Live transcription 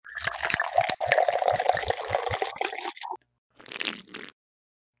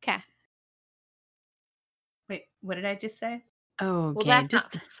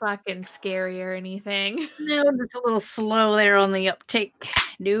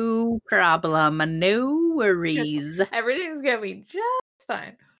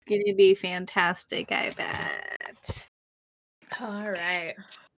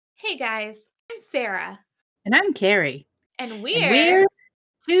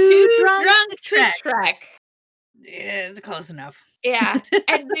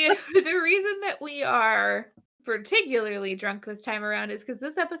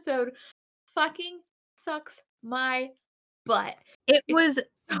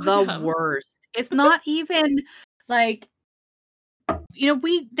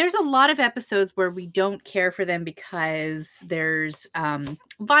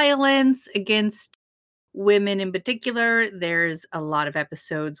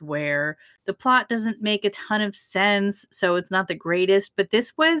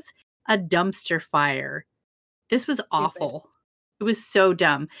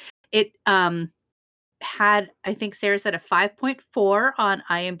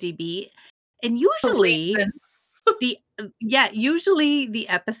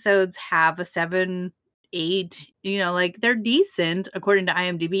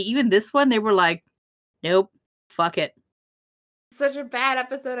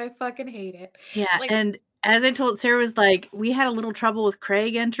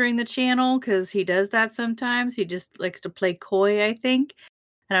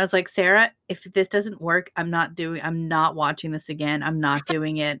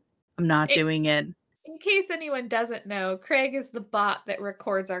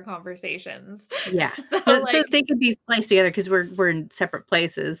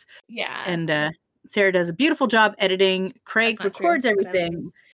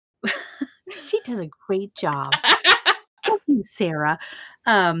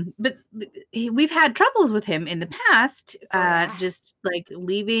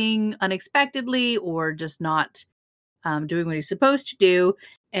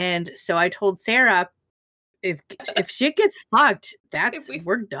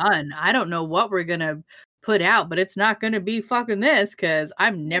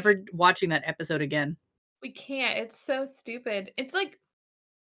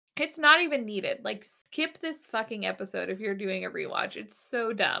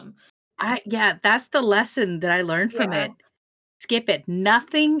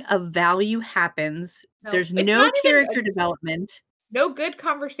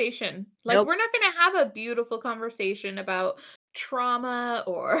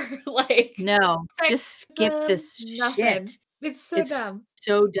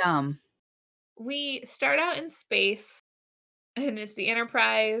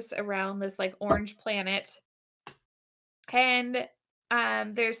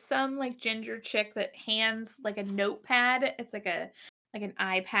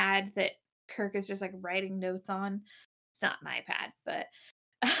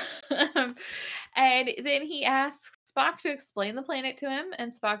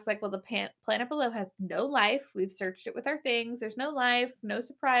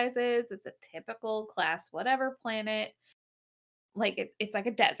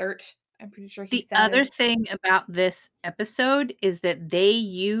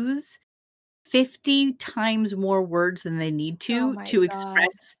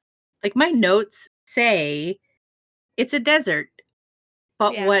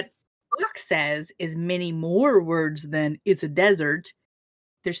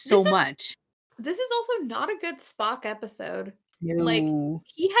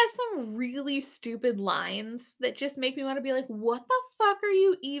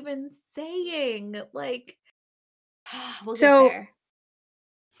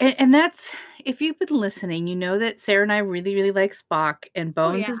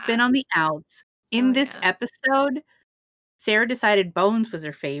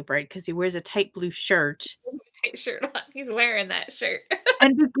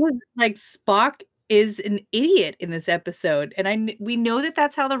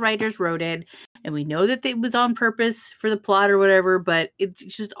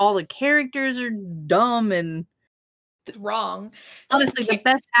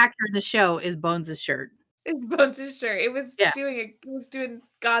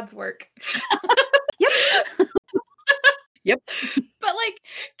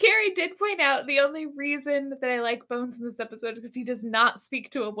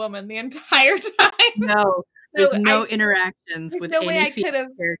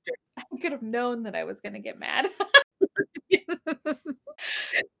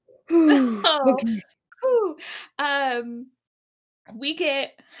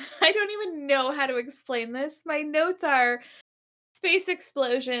I don't even know how to explain this. My notes are space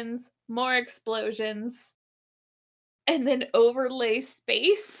explosions, more explosions, and then overlay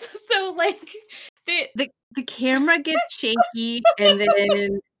space. So like the The camera gets shaky, and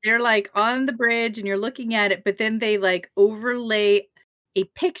then they're, like, on the bridge, and you're looking at it, but then they, like, overlay a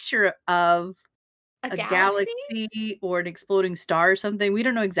picture of a a galaxy? galaxy or an exploding star or something. We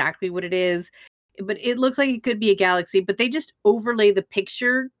don't know exactly what it is, but it looks like it could be a galaxy, but they just overlay the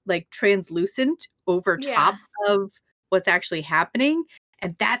picture, like, translucent over Yeah. top of what's actually happening,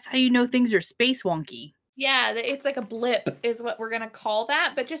 and that's how you know things are space wonky. Yeah, it's like a blip is what we're gonna call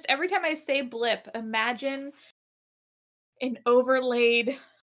that, but just every time I say blip, imagine an overlaid,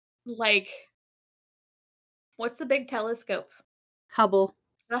 like what's the big telescope? Hubble.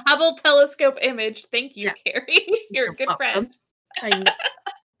 The Hubble telescope image. Thank you, Yeah, Carrie. You're a you're good welcome. friend. I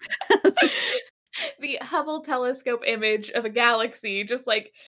know. The Hubble telescope image of a galaxy just,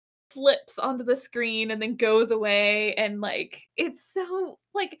 like, flips onto the screen and then goes away, and, like, it's so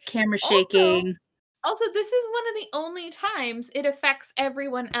like, Camera also shaking. also, this is one of the only times it affects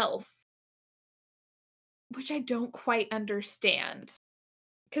everyone else, which I don't quite understand,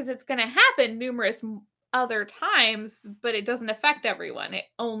 because it's gonna happen numerous other times, but it doesn't affect everyone, it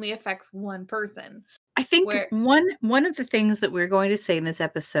only affects one person, I think where one of the things that we're going to say in this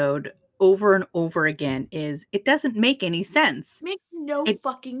episode over and over again is it doesn't make any sense. makes no It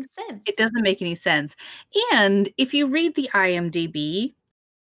fucking it sense. doesn't make any sense. And if you read the IMDb,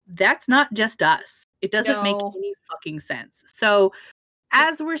 that's not just us. It doesn't make No. any fucking sense. So,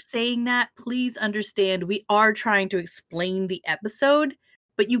 as we're saying that, please understand we are trying to explain the episode,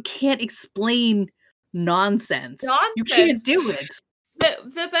 but you can't explain nonsense. You can't Nonsense. do it.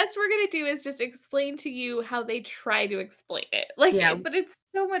 The best we're gonna do is just explain to you how they try to explain it. Like, Yeah, but it's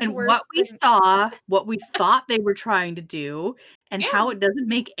so much and what worse we than saw, what we thought they were trying to do, and yeah, how it doesn't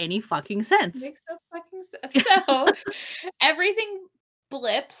make any fucking sense. makes no fucking sense. So, everything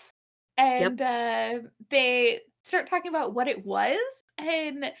blips, Yep. and, they start talking about what it was,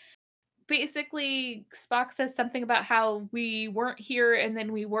 and basically, Spock says something about how we weren't here and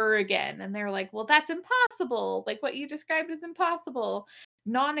then we were again, and they're like, "Well, that's impossible. Like, what you described is impossible.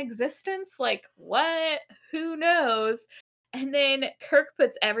 Non-existence? Like, what? Who knows?" And then Kirk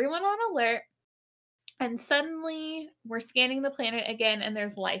puts everyone on alert, and suddenly we're scanning the planet again, and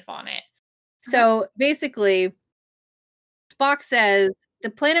there's life on it. Huh? So, basically, Spock says, "The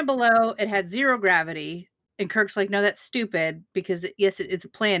planet below, it had 0 gravity." And Kirk's like, "No, that's stupid because yes, it's a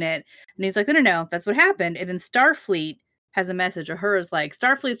planet." And he's like, "No, no, no, that's what happened." And then Starfleet has a message. Uhura's like,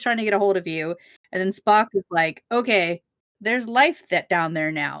 "Starfleet's trying to get a hold of you." And then Spock is like, "Okay, there's life that down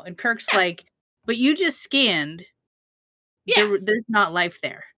there now." And Kirk's Yeah, like, "But you just scanned. yeah, There's not life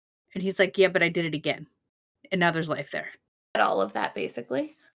there." And he's like, "Yeah, but I did it again. And now there's life there." all of that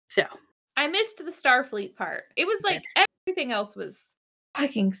basically. So, I missed the Starfleet part. It was there. like everything else was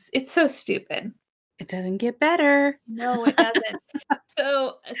fucking it's so stupid. It doesn't get better. No, it doesn't.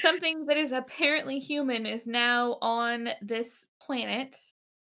 So, something that is apparently human is now on this planet,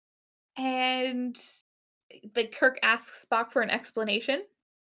 and like Kirk asks Spock for an explanation.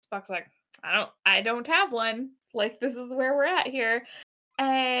 Spock's like, I don't have one. Like, this is where we're at here."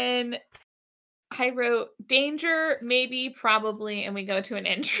 And I wrote danger, maybe, probably, and we go to an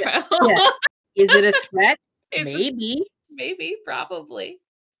Yeah. intro. Yeah. Is it a threat? Is it Maybe. maybe, probably.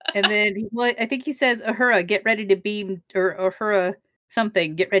 And then well, I think he says, "Uhura, get ready to beam," or Uhura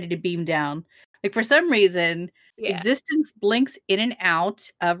something, "Get ready to beam down." Like, for some reason, Yeah, existence blinks in and out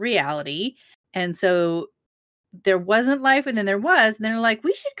of reality, and so there wasn't life, and then there was, and they're like,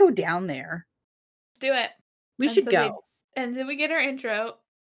 "We should go down there. let's do it. We And should so they go." and then we get our intro.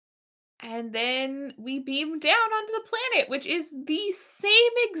 And then we beam down onto the planet, which is the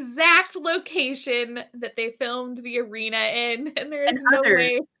same exact location that they filmed the arena in, and there And is no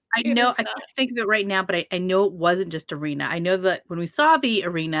others. way I it know is I not. can't think of it right now, but I know it wasn't just arena. I know that when we saw the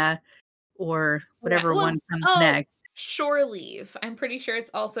arena or Right. whatever Well, one comes oh, next. Shore Leave. I'm pretty sure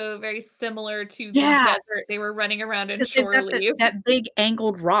it's also very similar to the Yeah. desert they were running around in 'Cause they've Shore got Leave. that big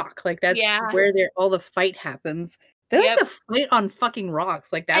angled rock, like, that's Yeah. where their all the fight happens. They like Yep. to fight on fucking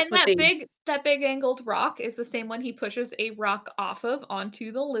rocks, like, that's And what they that big angled rock is the same one he pushes a rock off of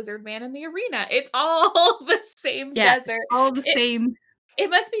onto the lizard man in the arena. It's all the same yeah, it's desert. all the It same it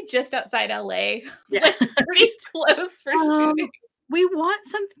must be just outside LA, yeah. like, pretty close for shooting. Um, we want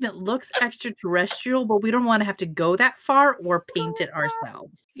something that looks extraterrestrial, but we don't wanna have to go that far or paint it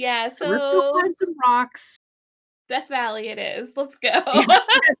ourselves. Yeah, So let's go so find some rocks. Death Valley it is. Let's go. Yeah,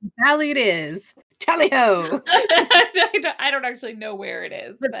 valley it is. Tally ho! I don't actually know where it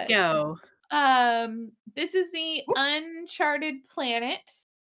is, Let's but go. This is the uncharted planet,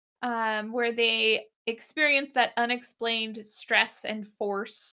 where they experience that unexplained stress and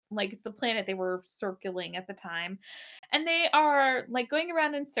force. Like it's the planet they were circling at the time. And they are like going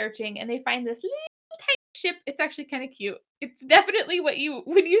around and searching and they find this little tiny ship. It's actually kind of cute. It's definitely what you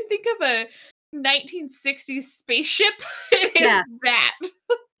when you think of a 1960s spaceship, it is Yeah. that.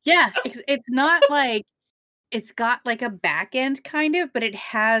 Yeah, it's not like it's got like a back end kind of, but it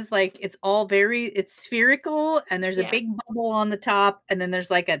has like it's spherical and there's a Yeah. big bubble on the top and then there's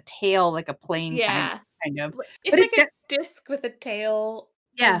like a tail, like a plane Yeah. kind of. It's But like a disc with a tail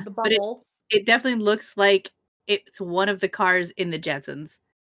yeah, in the but bubble. it definitely looks like it's one of the cars in the Jetsons.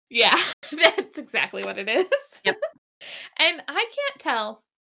 Yeah, that's exactly what it is. Yep. And I can't tell.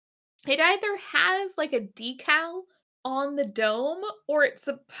 It either has like a decal on the dome or it's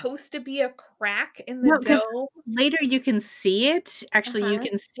supposed to be a crack in the No, because dome. later you can see it. Actually, you Uh-huh.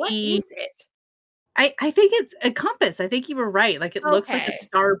 can What see is it? I think it's a compass. I think you were right. Like it looks like a Okay.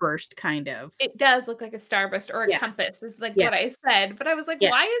 starburst kind of. It does look like a starburst or a Yeah. compass is like Yeah. what I said, but I was like, Yeah.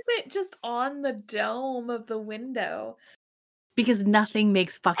 why is it just on the dome of the window? Because nothing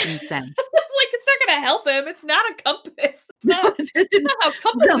makes fucking sense. Like it's not gonna help him. It's not a compass. It's No, not, it it's doesn't not how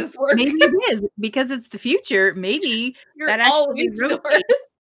no, compasses work. maybe it is because it's the future. Maybe You're that actually always north. rotates.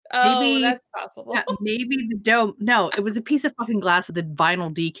 Oh, Maybe that's possible. yeah, maybe the dome no, it was a piece of fucking glass with a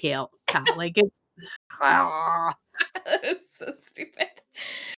vinyl decal. Like it's It's so stupid.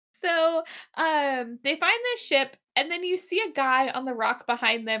 So, they find this ship, and then you see a guy on the rock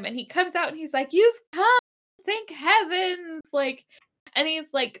behind them, and he comes out and he's like, "You've come, thank heavens!" Like, and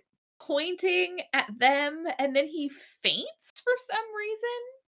he's like pointing at them, and then he faints for some reason.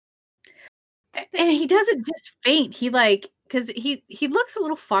 and he doesn't just faint. He like because he looks a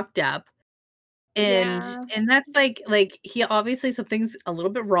little fucked up. And Yeah, and that's like he obviously something's a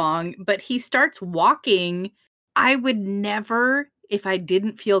little bit wrong, but he starts walking. I would never, if I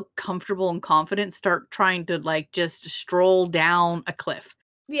didn't feel comfortable and confident, start trying to like just stroll down a cliff.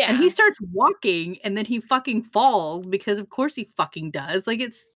 And he yeah, starts walking and then he fucking falls because of course he fucking does. Like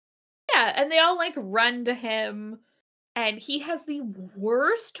it's yeah, and they all like run to him, and he has the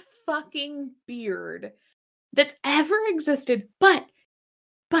worst fucking beard that's ever existed. But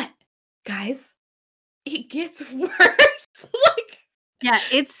guys, it gets worse. Like yeah,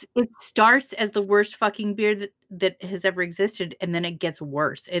 it starts as the worst fucking beer that has ever existed and then it gets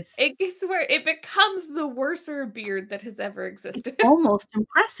worse. it gets where it becomes the worser beard that has ever It's existed. almost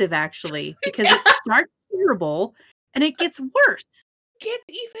impressive actually because Yeah, it starts terrible and it gets worse. gets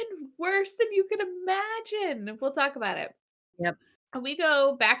even worse than you can imagine. We'll talk about it. Yep. And we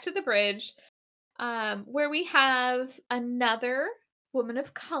go back to the bridge, where we have another woman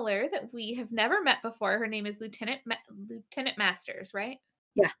of color that we have never met before. Her name is Lieutenant Masters, right?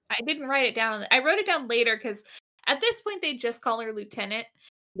 Yeah. I didn't write it down. I wrote it down later because at this point they just call her Lieutenant.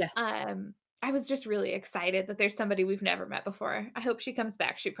 Yeah. I was just really excited that there's somebody we've never met before. I hope she comes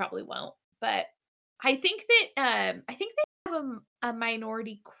back. She probably won't, but I think they have a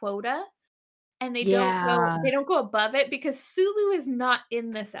minority quota, and Yeah. they don't go above it because Sulu is not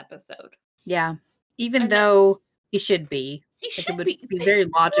in this episode. Yeah. Even And though he should be. he Like, it should would be. be very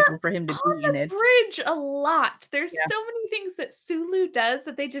They're logical for him to on be in the it. bridge a lot. There's Yeah. so many things that Sulu does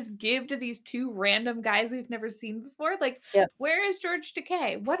that they just give to these two random guys we've never seen before. Like, Yeah. where is George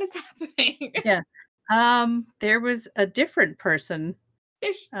Takei? What is happening? Yeah. There was a different person.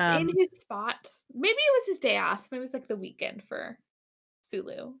 There's in Um, his spot. Maybe it was his day off. Maybe it was like the weekend for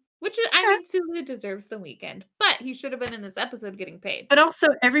Sulu. Which is, I yeah, mean, Sulu deserves the weekend, but he should have been in this episode getting paid. but also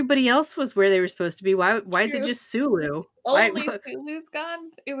everybody else was where they were supposed to be. Why is it True. just Sulu? Why Only Sulu's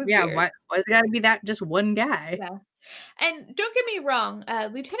gone. It was yeah, weird. why's it gotta be that just one guy? Yeah. And don't get me wrong,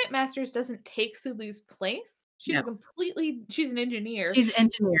 Lieutenant Masters doesn't take Sulu's place. No. She's an engineer, She's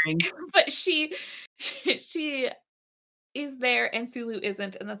engineering. but she is there and Sulu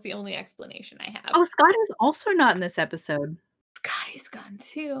isn't, and that's the only explanation I have. Oh, Scott is also not in this episode. Scotty's gone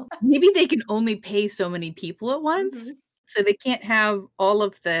too. Maybe they can only pay so many people at once, Mhm. so they can't have all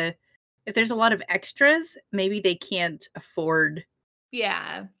of the if there's a lot of extras, maybe they can't afford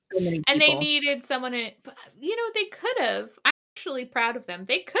Yeah. so many And they people. needed someone in it. But, they could have. I'm actually proud of them.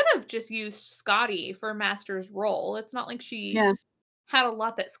 They could have just used Scotty for Master's role. It's not like she Yeah. had a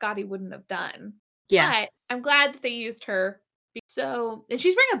lot that Scotty wouldn't have done. Yeah. But I'm glad that they used her. So, and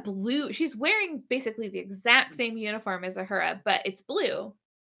she's wearing basically the exact same uniform as Ahura, but it's blue.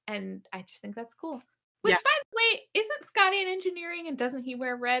 And I just think that's cool. Which, Yeah. by the way, isn't Scotty in engineering and doesn't he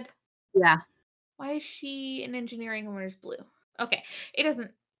wear red? Yeah. Why is she in engineering and wears blue? Okay, it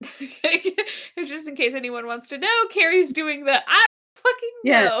doesn't. It's just in case anyone wants to know. Carrie's doing the fucking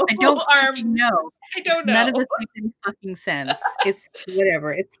Yes, know. I don't fucking know. I don't None of know. this makes any fucking sense. It's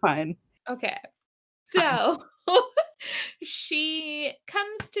whatever. It's fine. Okay. Fine. So she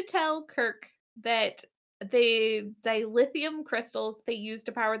comes to tell Kirk that the lithium crystals they use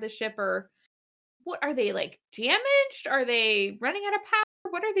to power the ship are what are they like damaged? Are they running out of power?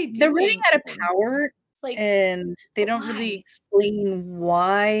 What are they They're running doing? out of power, Like, and they but don't really why? explain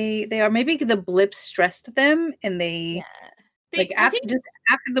why they are. Maybe the blip stressed them, and they Yeah. like I think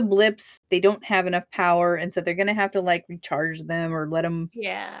after the blips, they don't have enough power, and so they're gonna have to like recharge them or let them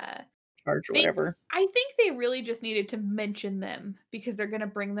yeah. charge or They whatever. I think they really just needed to mention them because they're gonna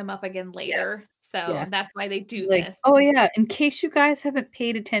bring them up again Yeah, later. So yeah. that's why they do Like, this. oh yeah, in case you guys haven't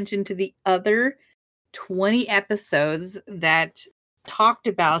paid attention to the other 20 episodes that talked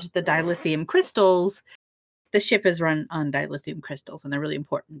about the dilithium crystals, the ship is run on dilithium crystals, and they're really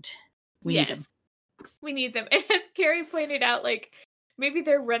important. We need them. Yes. We need them. And as Carrie pointed out, like maybe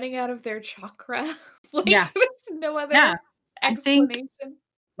they're running out of their chakra. Yeah, Like there's no yeah. other I think explanation.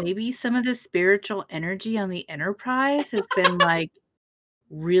 maybe some of the spiritual energy on the Enterprise has been, like,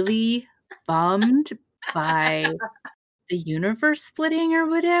 really bummed by the universe splitting or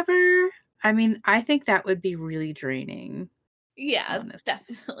whatever. I mean, I think that would be really draining, Yeah, it's honestly.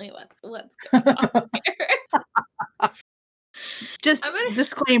 definitely what's going on here. Just I'm gonna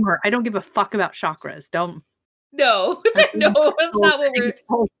disclaimer, I don't give a fuck about chakras. Don't no, I no, think that's not what I think we're it's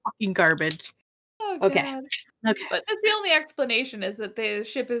total fucking garbage. oh Okay. god. Okay. But that's the only explanation is that the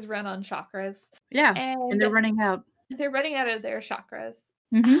ship is run on chakras, Yeah, and and they're running out. they're running out of their chakras.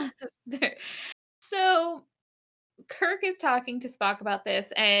 Mhm. They're so Kirk is talking to Spock about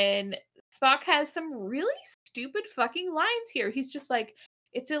this, and Spock has some really stupid fucking lines here. He's just like,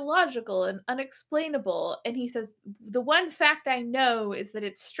 it's illogical and unexplainable. And he says, the one fact I know is that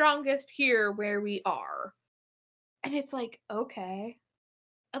it's strongest here where we are. And it's like, okay.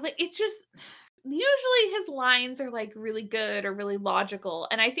 Like, it's just, usually his lines are like really good or really logical.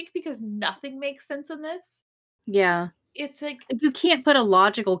 And I think because nothing makes sense in this, Yeah. it's like Like, you can't put a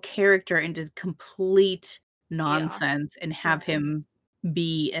logical character into complete chaos. nonsense and Yeah. have him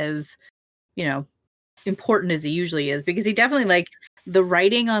be as, you know, important as he usually is, because he definitely like the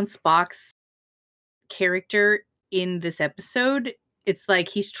writing on Spock's character in this episode, it's like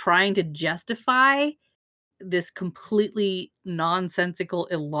he's trying to justify this completely nonsensical,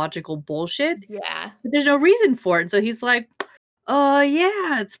 illogical bullshit, Yeah. but there's no reason for it. So he's like,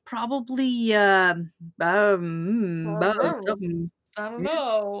 yeah, it's probably something. I don't Yeah,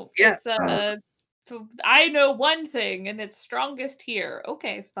 know. yeah. It's so I know one thing and it's strongest here.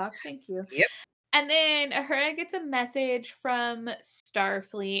 Okay, Spock, thank you. Yep. And then Ahura gets a message from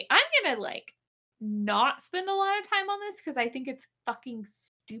Starfleet. I'm gonna like not spend a lot of time on this because I think it's fucking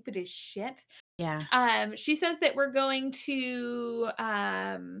stupid as shit. Yeah. She says that we're going to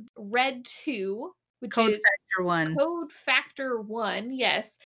Red 2, which Code is Factor 1. Code Factor 1,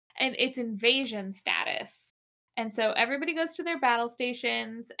 yes, and it's invasion status. And so everybody goes to their battle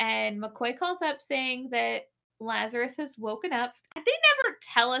stations, and McCoy calls up saying that Lazarus has woken up. They never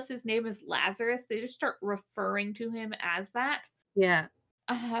tell us his name is Lazarus. They just start referring to him as that. Yeah.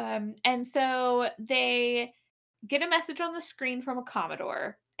 And so they get a message on the screen from a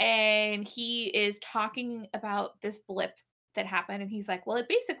Commodore, and he is talking about this blip that happened. And he's like, well, it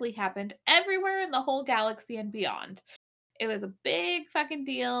basically happened everywhere in the whole galaxy and beyond. It was a big fucking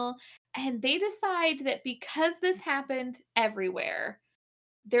deal. And they decide that because this happened everywhere,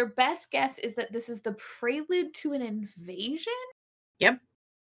 their best guess is that this is the prelude to an invasion Yep.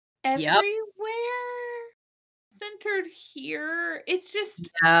 everywhere centered here. It's just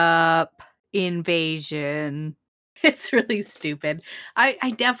Yup. Invasion. It's really stupid. I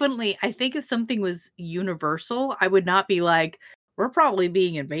definitely I think if something was universal, I would not be like, we're probably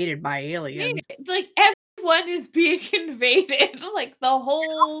being invaded by aliens. like everyone is being invaded, like the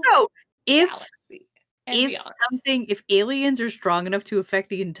whole So if galaxy and beyond. if aliens are strong enough to affect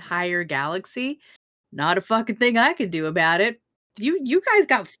the entire galaxy, not a fucking thing I can do about it. You guys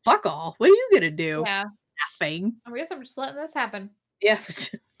got fuck all. What are you gonna do? Yeah, Nothing. I guess I'm just letting this happen. Yeah.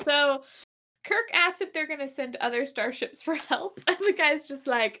 So Kirk asks if they're gonna send other starships for help, and the guy's just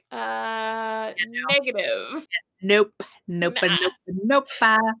like, negative. Nope. Nope. Nah, Nope. Nope.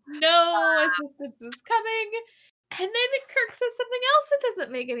 no assistance is coming. And then Kirk says something else that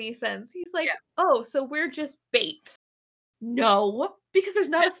doesn't make any sense. He's like, Yeah. oh, so we're just bait. No, because there's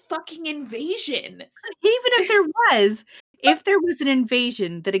not a fucking invasion. Even if there was an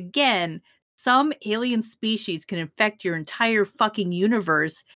invasion that again, some alien species can infect your entire fucking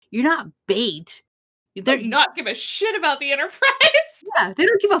universe, you're not bait. They not give a shit about the Enterprise. Yeah, they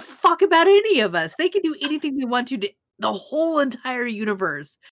don't give a fuck about any of us. They can do anything they want to the whole entire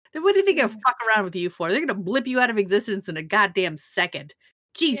universe. Then what do you think of fuck around with you for? They're gonna blip you out of existence in a goddamn second.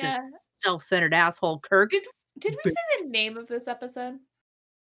 Jesus, self-centered asshole, Kirk. Did we say the name of this episode?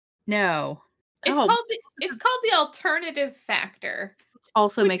 No. It's called the alternative factor.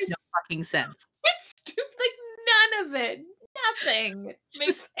 Also makes no fucking sense. It's stupid. Like none of it. Nothing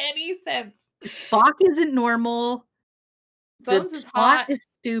makes any sense. Spock isn't normal. Bones is hot. Is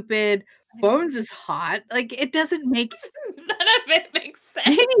stupid. Bones is hot. Like it doesn't make none of it makes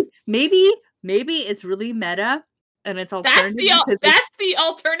sense. Maybe it's really meta and it's alternative. That's the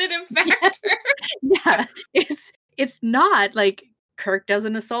alternative factor. Yeah. It's not like Kirk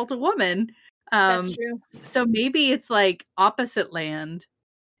doesn't assault a woman. That's true. So maybe it's like opposite land.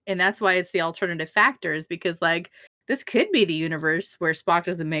 And that's why it's the alternative factors, because like this could be the universe where Spock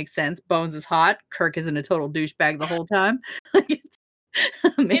doesn't make sense. Bones is hot. Kirk isn't a total douchebag the whole time. Like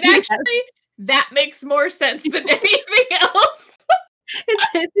that makes more sense than anything else.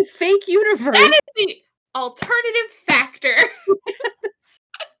 It's a fake universe. That is the alternative factor.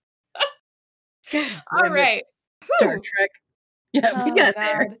 All right. Star Trek. Yeah, we got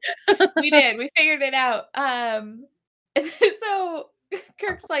there. We did. We figured it out. So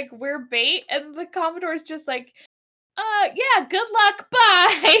Kirk's like, we're bait, and the Commodore's just like, yeah, good luck,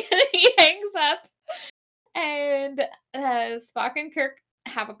 bye. And he hangs up. And Spock and Kirk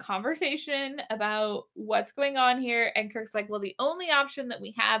have a conversation about what's going on here, and Kirk's like, well, the only option that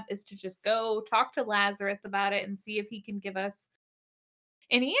we have is to just go talk to Lazarus about it and see if he can give us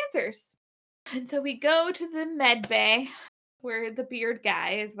any answers. And so we go to the med bay where the beard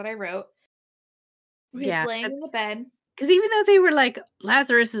guy is what I wrote. He's laying in the bed. Because even though they were like,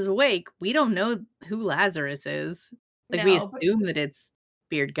 Lazarus is awake, we don't know who Lazarus is. Like, we assume that it's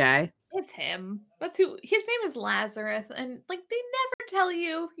beard guy. It's him. That's who. His name is Lazarus. And, like, they never tell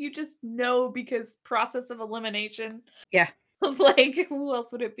you. You just know because process of elimination. Yeah. Like, who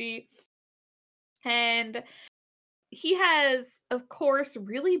else would it be? And he has, of course,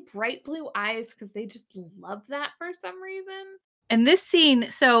 really bright blue eyes because they just love that for some reason. And this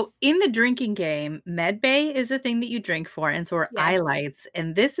scene, so in the drinking game, medbay is a thing that you drink for, and so are eye lights.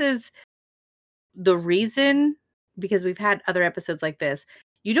 And this is the reason, because we've had other episodes like this.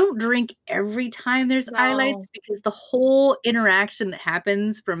 You don't drink every time there's eye lights, because the whole interaction that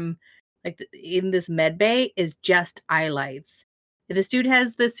happens from like in this medbay is just eye lights. This dude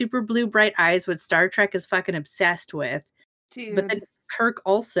has the super blue bright eyes, which Star Trek is fucking obsessed with. Dude. But then Kirk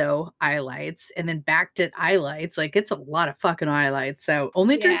also eye lights, and then back to eye lights. Like, it's a lot of fucking eye lights. So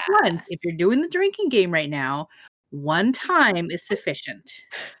only drink once. If you're doing the drinking game right now, one time is sufficient.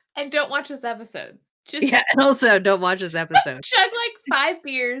 And don't watch this episode. Just and also don't watch this episode. Chug like 5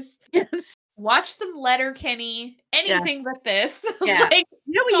 beers. Yes. Watch some Letterkenny. Anything but this. Yeah. Like,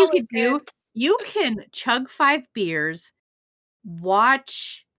 you know what you can do? You can chug 5 beers,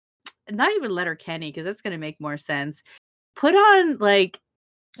 watch, not even Letterkenny, because that's going to make more sense. Put on like,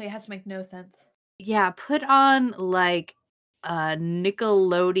 it has to make no sense. Yeah, put on like a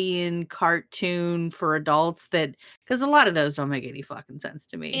Nickelodeon cartoon for adults that, because a lot of those don't make any fucking sense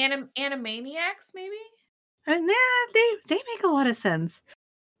to me. Animaniacs, maybe? They make a lot of sense.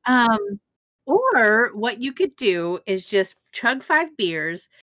 Or what you could do is just chug 5 beers,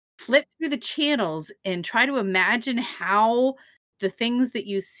 flip through the channels, and try to imagine how the things that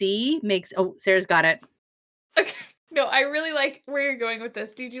you see makes. Oh, Sarah's got it. Okay. No, I really like where you're going with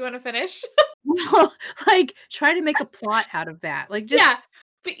this. Did you want to finish? Well, like, try to make a plot out of that. Like, just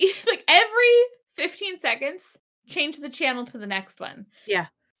but like every 15 seconds, change the channel to the next one. Yeah.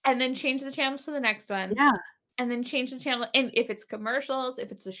 And then change the channel to the next one. Yeah. And then change the channel. And if it's commercials,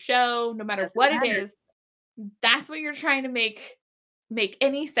 if it's a show, no matter what it is, that's what you're trying to make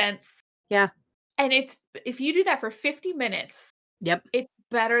any sense. Yeah. And it's, if you do that for 50 minutes, it's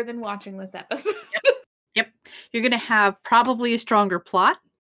better than watching this episode. Yep. You're going to have probably a stronger plot.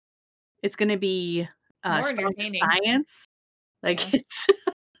 It's going to be stronger science. Like,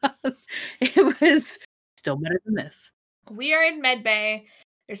 it was still better than this. We are in medbay.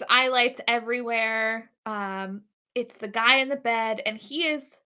 There's eye lights everywhere. It's the guy in the bed, and he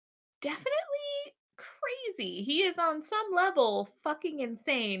is definitely crazy. He is on some level fucking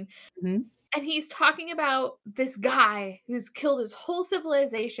insane. Mm-hmm. And he's talking about this guy who's killed his whole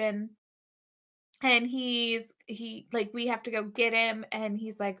civilization. And we have to go get him. And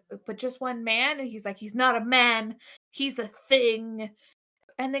he's like, but just one man? And he's like, he's not a man. He's a thing.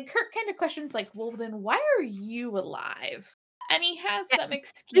 And then Kirk kind of questions like, well, then why are you alive? And he has some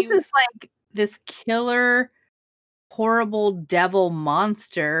excuse. This is like this killer, horrible devil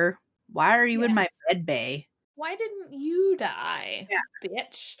monster. Why are you in my med bay? Why didn't you die,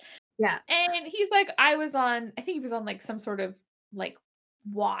 bitch? Yeah. And he's like, I think he was on like some sort of like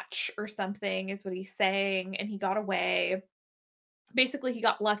watch or something, is what he's saying, and he got away. Basically, he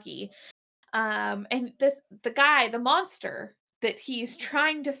got lucky. And the monster that he's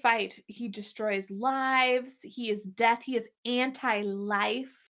trying to fight, he destroys lives, he is death, he is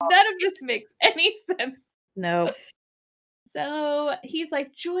anti-life. None of this makes any sense. No. So he's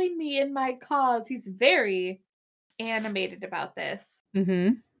like, join me in my cause. He's very animated about this.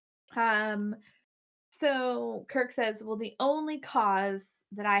 So Kirk says, well, the only cause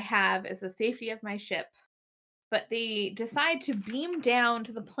that I have is the safety of my ship. But they decide to beam down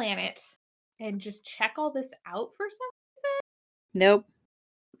to the planet and just check all this out for some reason. Nope.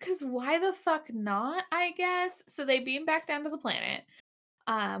 Because why the fuck not, I guess? So they beam back down to the planet.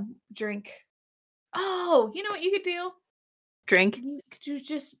 Drink. Oh, you know what you could do? Drink.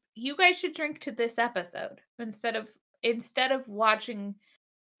 You guys should drink to this episode instead of watching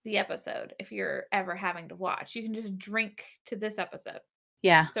the episode. If you're ever having to watch, you can just drink to this episode.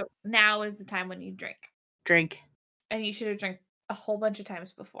 Yeah. So now is the time when you drink. And you should have drank a whole bunch of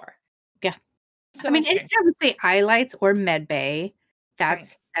times before. Yeah. So I mean, anytime we say Eyelights or Medbay,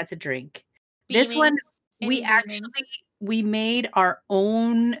 that's a drink. Beaming, this one, we made our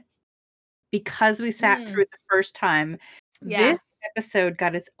own because we sat through it the first time. Yeah. This episode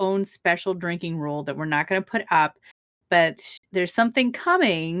got its own special drinking rule that we're not going to put up, but there's something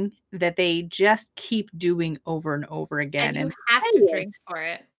coming that they just keep doing over and over again. And you have to drink for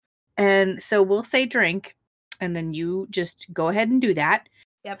it. And so we'll say drink, and then you just go ahead and do that.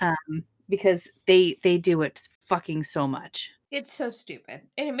 Yep. Because they do it fucking so much. It's so stupid.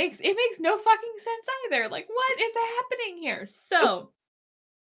 And it makes no fucking sense either. Like, what is happening here? So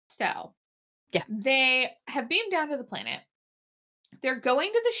yeah. They have beamed down to the planet. They're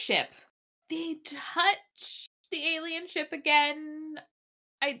going to the ship. They touch the alien ship again.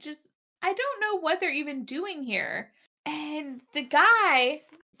 I don't know what they're even doing here. And the guy,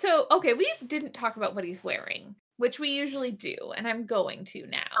 we didn't talk about what he's wearing, which we usually do, and I'm going to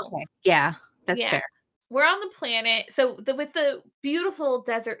now. Okay. Yeah, that's fair. We're on the planet, so with the beautiful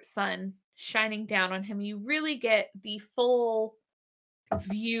desert sun shining down on him, you really get the full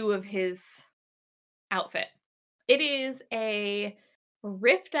view of his outfit. It is a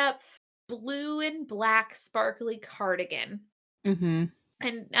ripped up blue and black sparkly cardigan. And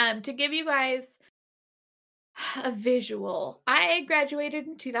to give you guys a visual, I graduated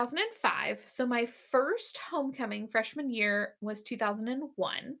in 2005, so my first homecoming freshman year was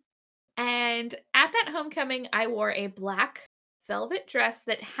 2001. And at that homecoming, I wore a black velvet dress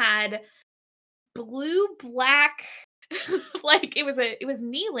that had blue-black, like it was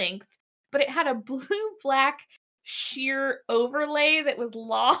knee length, but it had a blue-black sheer overlay that was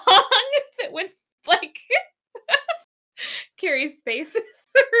long that went like Carrie's face is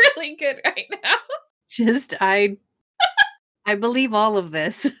really good right now. Just I believe all of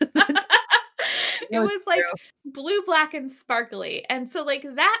this. It was like blue, black, and sparkly. And so like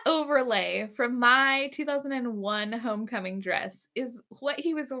that overlay from my 2001 homecoming dress is what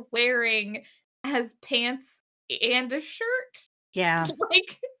he was wearing as pants and a shirt. Yeah.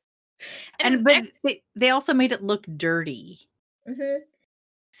 Like, but they also made it look dirty.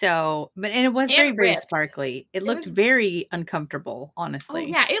 So, and it was very, very sparkly. It looked very uncomfortable, honestly. Oh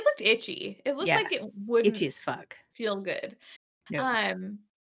yeah, it looked itchy. It looked like it wouldn't itchy as fuck. Feel good. No.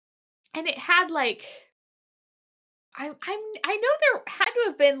 And it had like I know there had to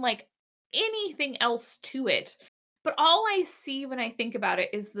have been like anything else to it, but all I see when I think about it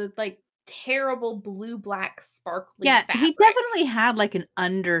is the like terrible blue black sparkly fabric. He definitely had like an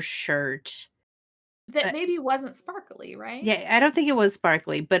undershirt that maybe wasn't sparkly, right? Yeah, I don't think it was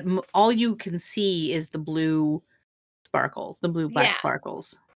sparkly, but all you can see is the blue sparkles, the blue black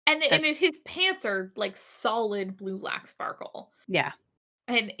sparkles. And his pants are like solid blue black sparkle. Yeah.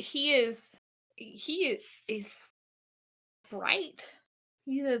 And he is bright.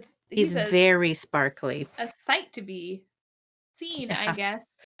 He's very sparkly. A sight to be seen, I guess.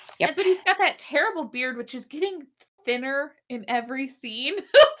 Yep. But he's got that terrible beard, which is getting thinner in every scene.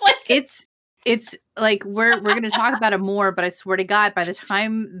 Like it's like we're going to talk about it more, but I swear to God, by the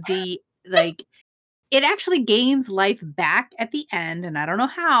time it actually gains life back at the end, and I don't know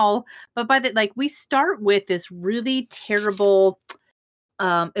how, but we start with this really terrible.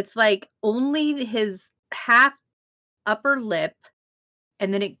 It's like only his half upper lip,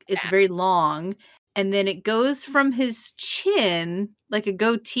 and then it's very long, and then it goes from his chin like a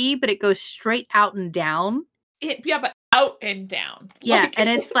goatee, but it goes straight out and down. But out and down. Yeah, and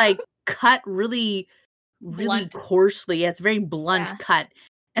it's like cut really, really coarsely. Yeah, it's very blunt cut.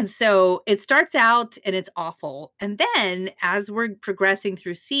 And so it starts out and it's awful. And then as we're progressing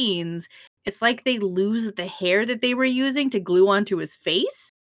through scenes, it's like they lose the hair that they were using to glue onto his face.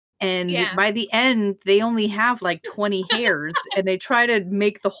 And Yeah. by the end, they only have like 20 hairs and they try to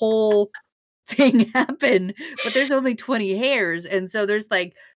make the whole thing happen, but there's only 20 hairs. And so there's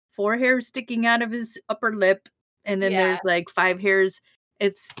like 4 hairs sticking out of his upper lip, and then Yeah. there's like 5 hairs.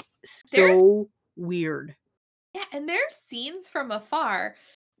 It's There's so weird. Yeah, and there's scenes from afar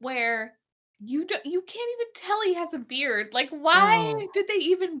where you can't even tell he has a beard. Like, why Oh. did they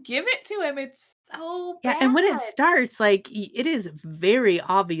even give it to him? It's so Yeah, bad. and when it starts, like, it is very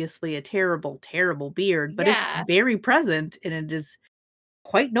obviously a terrible, terrible beard, but it's Yeah. very present and it is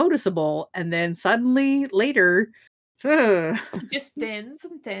quite noticeable. And then suddenly later, ugh, It just thins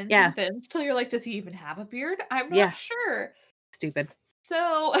and thins yeah, and thins till you're like, does he even have a beard? I'm not yeah, sure. stupid.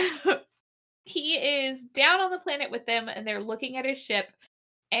 So he is down on the planet with them and they're looking at his ship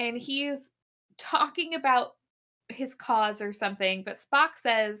and he's talking about his cause or something, but Spock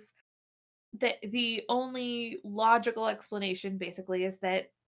says that the only logical explanation basically is that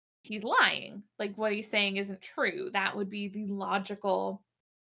he's lying. Like what he's saying isn't true. That would be the logical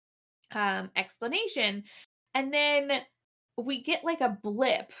explanation. And then we get like a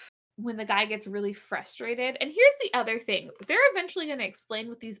blip when the guy gets really frustrated. And here's the other thing. They're eventually going to explain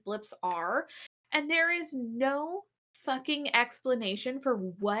what these blips are, and there is no fucking explanation for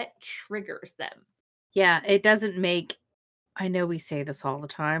what triggers them. Yeah, it doesn't make I know we say this all the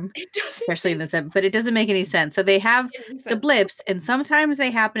time, It doesn't especially in make this but it doesn't make any sense. So they have any the sense. blips, and sometimes they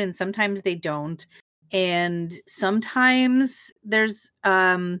happen and sometimes they don't. And sometimes there's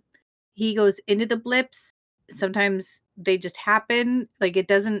he goes into the blips. Sometimes they just happen. Like it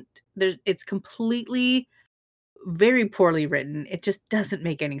doesn't there's it's completely very poorly written. It just doesn't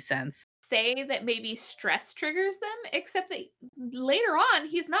make any sense. Say that maybe stress triggers them, except that later on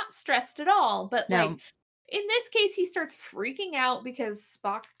he's not stressed at all. But like No. in this case, he starts freaking out because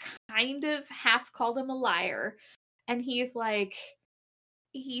Spock kind of half called him a liar. And he's like,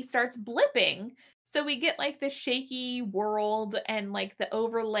 he starts blipping. So we get like the shaky world and like the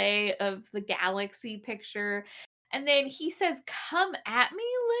overlay of the galaxy picture. And then he says, "Come at me,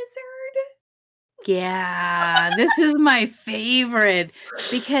 lizard." Yeah, this is my favorite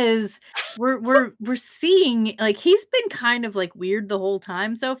because we're seeing like he's been kind of like weird the whole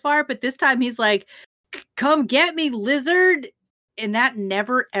time so far, but this time he's like, "Come get me, lizard." And that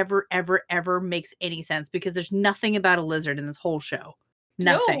never ever ever ever makes any sense because there's nothing about a lizard in this whole show.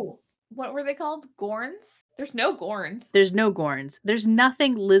 Nothing. No. What were they called? Gorns? There's no Gorns. There's no Gorns. There's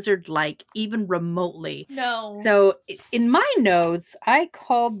nothing lizard-like even remotely. No. So in my notes, I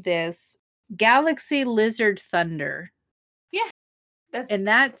called this Galaxy Lizard Thunder. Yeah. That's And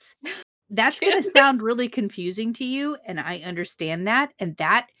that's gonna sound really confusing to you, and I understand that, and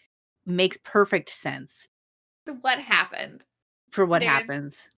that makes perfect sense what happened. for what There's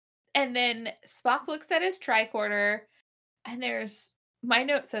happens. And then Spock looks at his tricorder, and there's my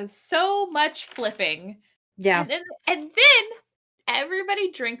note says so much flipping. Yeah. And then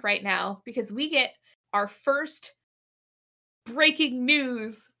everybody drink right now because we get our first breaking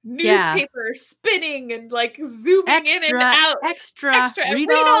news Yeah. newspaper spinning and like zooming in and Extra, out. extra, read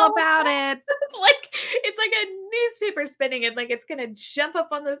Read all all about it. like it's like a newspaper spinning and like it's gonna jump up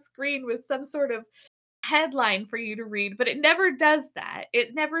on the screen with some sort of headline for you to read, but it never does that.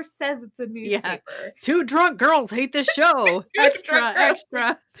 It never says it's a Yeah. newspaper. 2 drunk girls hate this show. Two Extra, drunk girls.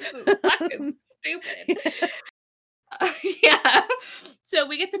 extra. This is fucking stupid. Yeah. So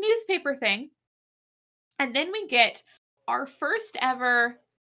we get the newspaper thing, and then we get our first ever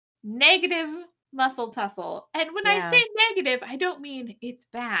negative muscle tussle. And when I Yeah. say negative, I don't mean it's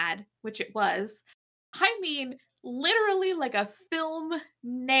bad, which it was. I mean literally like a film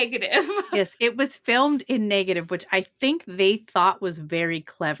negative. Yes, it was filmed in negative, which I think they thought was very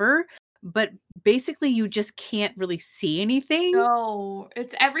clever, but basically you just can't really see anything. No,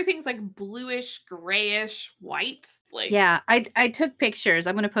 everything's like bluish, grayish, white. Like Yeah, I took pictures.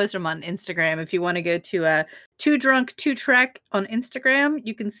 I'm gonna post them on Instagram. If you want to go to Too Drunk Too Trek on Instagram,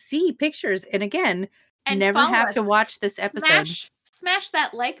 you can see pictures. And again, and never follow have us. to watch this episode. Smash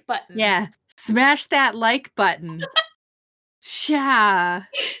that like button. Yeah, smash that like button. Yeah,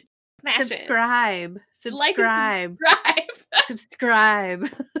 Smash it. subscribe, Like and subscribe, subscribe. subscribe.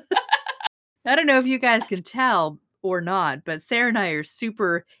 I don't know if you guys can tell or not, but Sarah and I are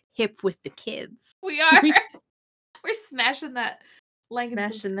super hip with the kids. We are. We're smashing that like and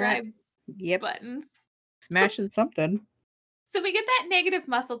Smashing that. subscribe Yep, buttons. smashing something. So we get that negative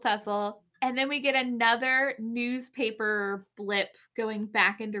muscle tussle, and then we get another newspaper blip going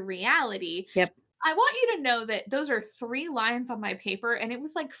back into reality. Yep. I want you to know that those are 3 lines on my paper, and it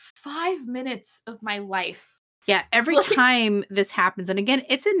was like 5 minutes of my life. Yeah, every Like time this happens, and again,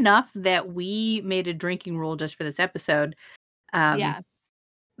 it's enough that we made a drinking rule just for this episode. Yeah.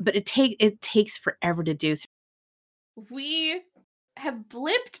 But it takes forever to do. We have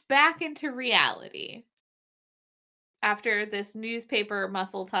blipped back into reality after this newspaper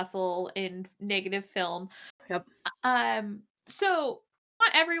muscle tussle in negative film. Yep. So I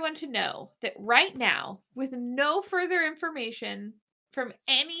want everyone to know that right now, with no further information from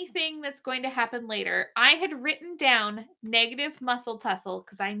anything that's going to happen later, I had written down negative muscle tussle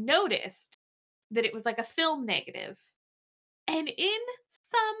because I noticed that it was like a film negative. And in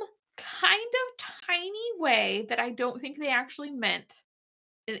some kind of tiny way that I don't think they actually meant,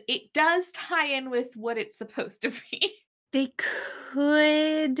 it does tie in with what it's supposed to be. They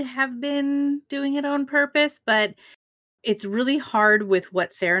could have been doing it on purpose, but it's really hard with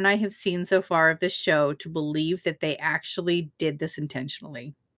what Sarah and I have seen so far of this show to believe that they actually did this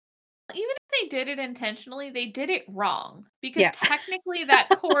intentionally. Even if they did it intentionally, they did it wrong because Yeah. technically that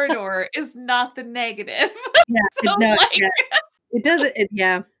corridor is not the negative. Yeah, So, no, like, yeah. It doesn't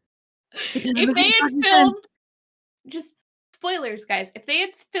yeah. It doesn't if make they any had fucking sense. filmed just spoilers, guys, if they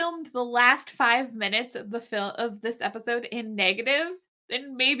had filmed the last 5 minutes of the film of this episode in negative,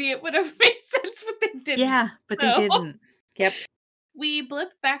 then maybe it would have made sense, but they didn't. Yeah, but they So didn't. Yep. we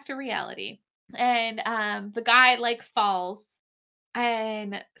blip back to reality, and the guy like falls,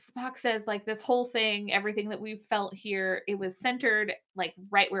 and Spock says like this whole thing, everything that we've felt here, it was centered like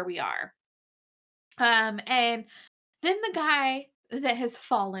right where we are. And then the guy that has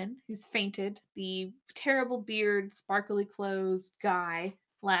fallen, who's fainted, the terrible beard, sparkly clothes guy,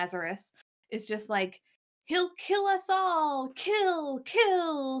 Lazarus, is just like, he'll kill us all. Kill,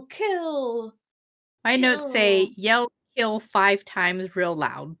 kill, kill, My notes kill, say yell kill 5 times real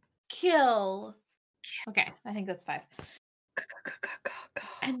loud. kill. Okay, I think that's 5.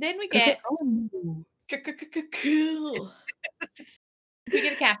 And then we get kill. We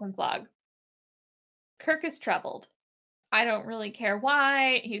get a captain's log. Kirk is troubled. I don't really care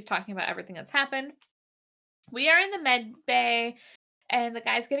why. He's talking about everything that's happened. We are in the med bay, and the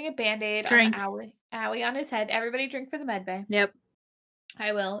guy's getting a band-aid on the owie on his head. Everybody drink for the med bay. Yep.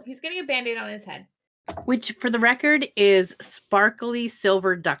 I will. He's getting a band-aid on his head. Which, for the record, is sparkly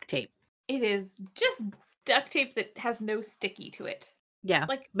silver duct tape. It is just duct tape that has no sticky to it. Yeah,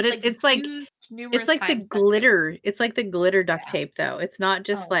 It's but it's like the glitter. It's like the glitter duct tape, though. It's not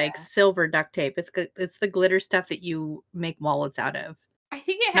just silver duct tape. It's the glitter stuff that you make wallets out of. I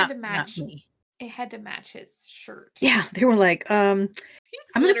think it had to match. Not me. It had to match his shirt. Yeah, they were like, I'm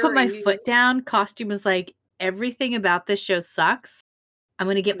gonna put my foot down. Costume was like, everything about this show sucks. I'm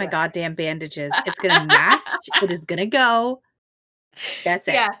gonna get my goddamn bandages. It's gonna match. It is gonna go. That's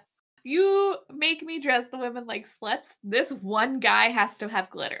it. Yeah. You make me dress the women like sluts. This one guy has to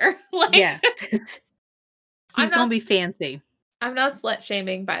have glitter. Like, yeah. He's gonna be fancy. I'm not slut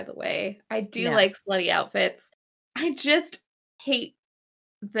shaming, by the way. I do like slutty outfits. I just hate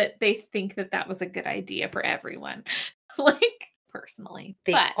that they think that that was a good idea for everyone. Like, personally.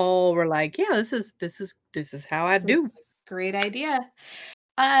 They all were like, yeah, this is how I do. Great idea.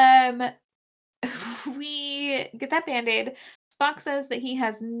 We get that band-aid. Spock says that he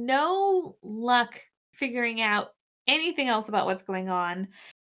has no luck figuring out anything else about what's going on.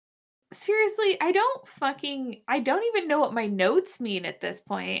 Seriously, I don't even know what my notes mean at this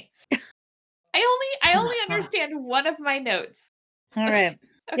point. I only understand one of my notes. All right.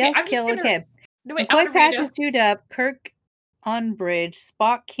 Okay, yes, kill. Okay. No, wait, McCoy patch is chewed up. Kirk on bridge.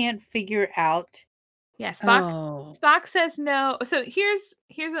 Spock can't figure out. Yeah, Spock says no. So here's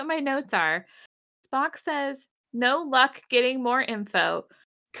what my notes are. Spock says no luck getting more info.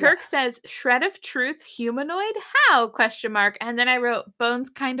 Kirk says shred of truth humanoid? How? Question mark. And then I wrote bones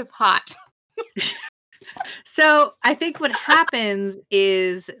kind of hot. So I think what happens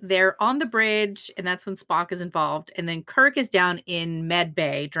is they're on the bridge, and that's when Spock is involved, and then Kirk is down in med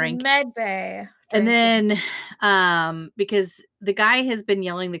bay drinking. And then because the guy has been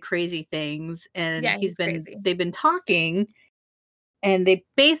yelling the crazy things, and they've been talking, and the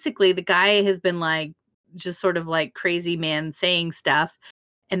guy has been like just sort of like crazy man saying stuff.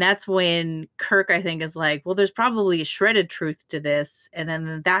 And that's when Kirk, I think, is like, well, there's probably a shredded truth to this. And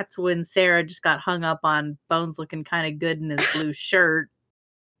then that's when Sarah just got hung up on Bones looking kind of good in his blue shirt.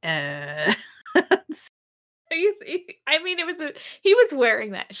 I mean, he was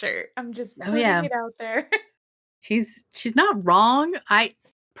wearing that shirt. I'm just putting it out there. She's not wrong. I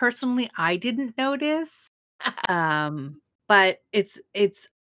didn't notice. But it's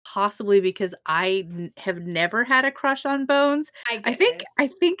possibly because have never had a crush on Bones. I get it. I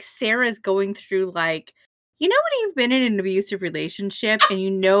think Sarah's going through like, you know when you've been in an abusive relationship and you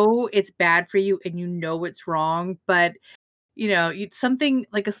know it's bad for you and you know it's wrong, but you know, something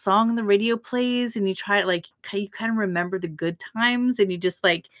like a song on the radio plays and you try like you kind of remember the good times and you just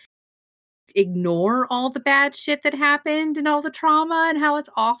like ignore all the bad shit that happened and all the trauma and how it's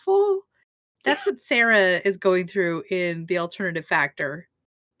awful. That's what Sarah is going through in The Alternative Factor.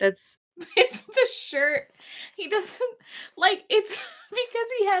 That's It's the shirt. He doesn't like it's because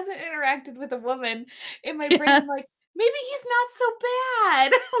he hasn't interacted with a woman in my brain. I'm like, maybe he's not so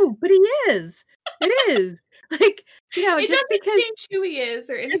bad. Oh, but he is. It is. Like, you know, It just doesn't because change who he is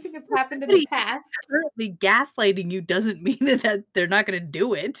or anything that's happened in the somebody past. currently gaslighting you doesn't mean that they're not going to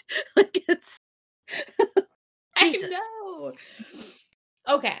do it. Like it's Jesus. I know.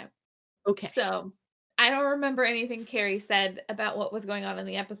 Okay. Okay. So I don't remember anything Carrie said about what was going on in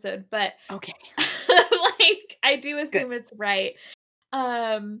the episode, but Okay. like I do assume it's right.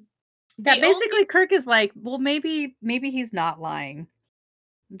 Yeah, basically Kirk is like, well, maybe he's not lying.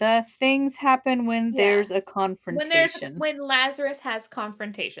 The things happen when there's a confrontation. When Lazarus has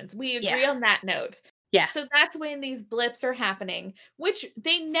confrontations. We agree on that note. Yeah. So that's when these blips are happening, which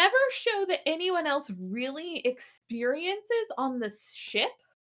they never show that anyone else really experiences on the ship.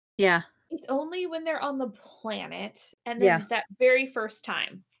 Yeah. It's only when they're on the planet and then that very first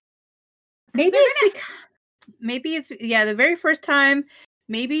time. Maybe it's the very first time.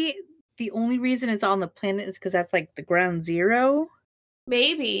 Maybe the only reason it's on the planet is because that's like the ground zero.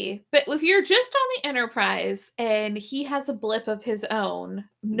 Maybe. But if you're just on the Enterprise and he has a blip of his own,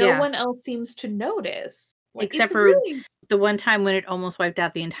 no one else seems to notice. Like, except for the one time when it almost wiped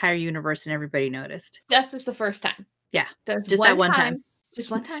out the entire universe and everybody noticed. Just as the first time. Yeah. Just that one time. Just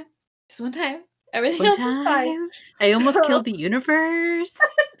one time. Just one time. Everything else is fine. I almost killed the universe.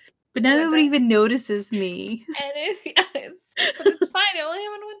 But now nobody even notices me. And but it's fine. It only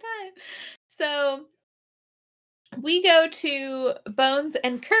happened one time. So we go to Bones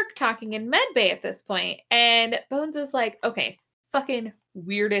and Kirk talking in medbay at this point, and Bones is like, okay, fucking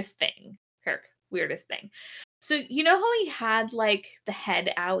weirdest thing, Kirk, weirdest thing. So you know how he had like the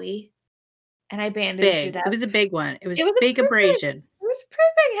head owie, and I bandaged it up? It was a big one. It was a big abrasion. It was a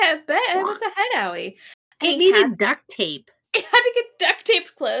pretty big head, but it was a head owie. And it needed duct tape. He had to get duct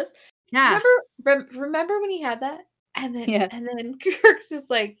taped close. Yeah. Remember when he had that? And then Kirk's just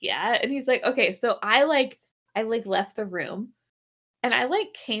like, yeah. And he's like, okay, so I left the room and I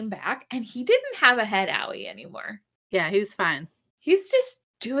came back and he didn't have a head owie anymore. Yeah, he was fine. He's just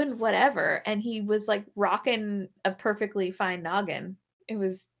doing whatever. And he was like rocking a perfectly fine noggin. It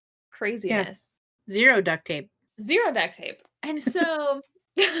was craziness. Yeah. Zero duct tape. And so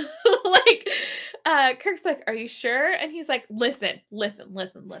Kirk's like, are you sure? And he's like, listen.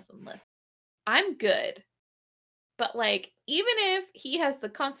 I'm good. But like, even if he has the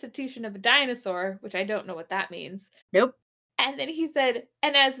constitution of a dinosaur, which I don't know what that means. Nope. And then he said,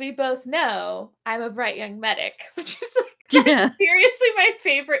 and as we both know, I'm a bright young medic, which is like seriously my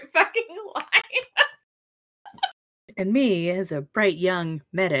favorite fucking line. And me as a bright young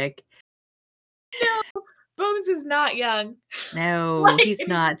medic. No, Bones is not young. No, he's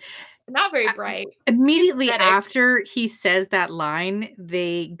not. Not very bright. Immediately after he says that line,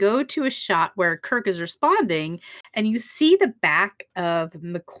 they go to a shot where Kirk is responding, and you see the back of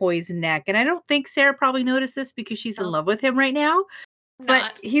McCoy's neck. And I don't think Sarah probably noticed this because she's in love with him right now.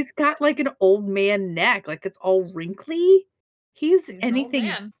 But he's got like an old man neck, like it's all wrinkly. He's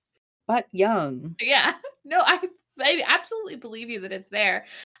anything but young. Yeah. No, I absolutely believe you that it's there.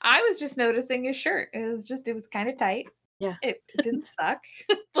 I was just noticing his shirt. It was kind of tight. Yeah. It didn't suck.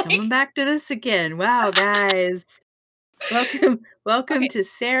 Coming back to this again. Wow, guys. Welcome to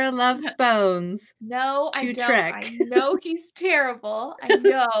Sarah Loves Bones. No, I don't. Trek. I know he's terrible. I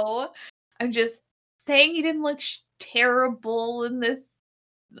know. I'm just saying he didn't look terrible in this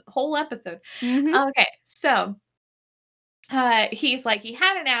whole episode. Mm-hmm. Okay, so he's like, he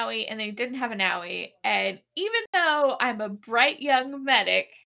had an owie and then he didn't have an owie. And even though I'm a bright young medic,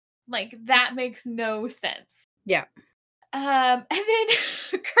 like that makes no sense. Yeah. And then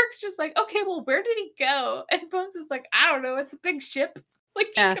Kirk's just like, okay, well, where did he go? And Bones is like, I don't know. It's a big ship. Like,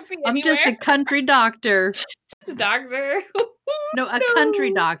 he could be anywhere. I'm just a country doctor. Just a doctor. No, a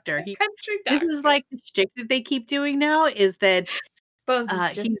country doctor. Country doctor. This is like the shtick that they keep doing now is that Bones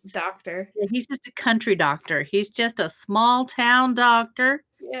is just a doctor. Yeah, he's just a country doctor. He's just a small town doctor.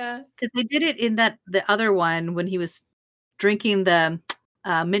 Yeah. Because they did it in the other one when he was drinking the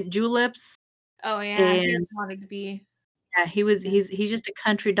mint juleps. Oh, yeah. And he wanted to be. Yeah, he's just a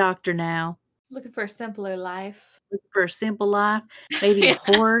country doctor now. Looking for a simpler life. looking for a simple life, maybe a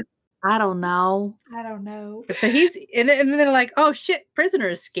horse. I don't know. I don't know. And so and then they're like, "Oh shit, prisoner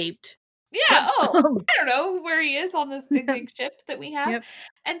escaped." Yeah. Oh, I don't know where he is on this big ship that we have. Yep.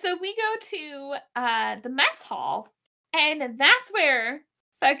 And so we go to the mess hall, and that's where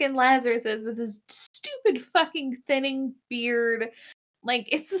fucking Lazarus is with his stupid fucking thinning beard. Like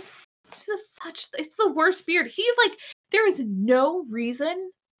it's the worst beard. There is no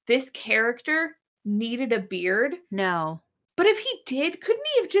reason this character needed a beard. No. But if he did, couldn't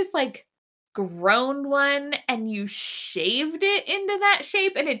he have just like grown one and you shaved it into that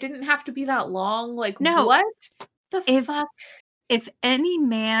shape and it didn't have to be that long? Like, no. What the fuck? If any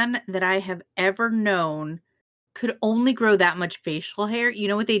man that I have ever known could only grow that much facial hair, you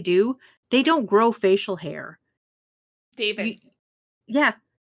know what they do? They don't grow facial hair. David. Yeah.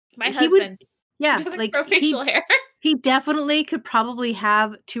 My husband. Yeah. Doesn't like grow facial hair. He definitely could probably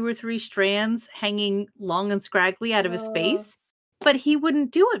have 2 or 3 strands hanging long and scraggly out of his face, but he wouldn't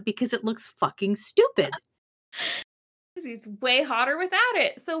do it because it looks fucking stupid. Because he's way hotter without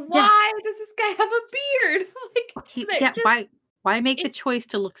it. So why does this guy have a beard? Why make the choice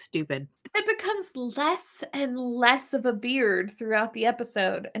to look stupid? It becomes less and less of a beard throughout the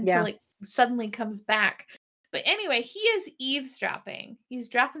episode until it suddenly comes back. But anyway, he is eavesdropping. He's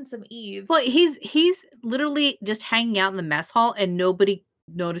dropping some eaves. Well, he's literally just hanging out in the mess hall and nobody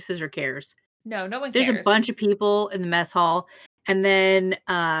notices or cares. No one cares. There's a bunch of people in the mess hall. And then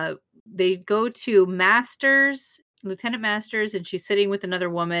they go to Lieutenant Masters, and she's sitting with another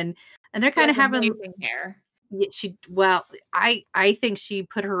woman. And they're kind of having hair. I think she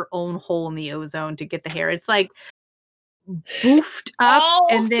put her own hole in the ozone to get the hair. It's like boofed up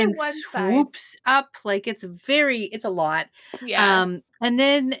and then swoops up. Like it's a lot. Yeah. And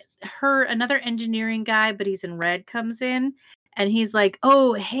then another engineering guy, but he's in red, comes in and he's like,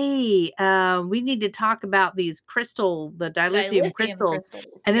 "Oh, hey, we need to talk about the dilithium crystal."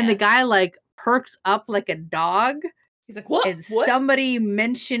 And then the guy like perks up like a dog. He's like, "What?" And somebody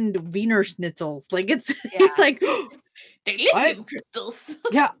mentioned Wiener Schnitzels. Like he's like, dilithium crystals.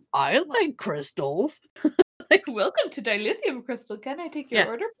 Yeah, I like crystals. Like, welcome to Dilithium Crystal. Can I take your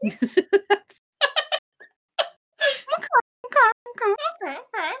order, please?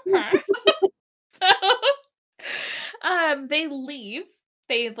 Okay. So, they leave.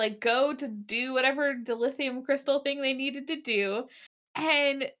 They like go to do whatever dilithium crystal thing they needed to do,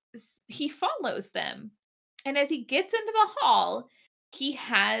 and he follows them. And as he gets into the hall, he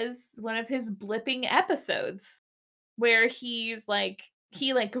has one of his blipping episodes where he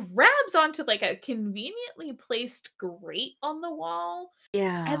grabs onto like a conveniently placed grate on the wall.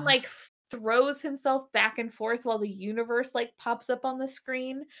 Yeah. And like throws himself back and forth while the universe like pops up on the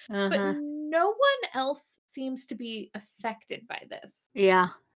screen. But no one else seems to be affected by this. Yeah.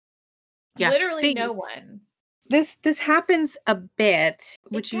 Literally no one. This happens a bit,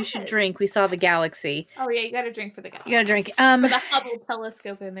 which you should drink. We saw the galaxy. Oh yeah, you gotta drink for the galaxy. You gotta drink. For the Hubble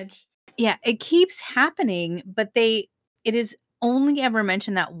telescope image. Yeah, it keeps happening, but it is only ever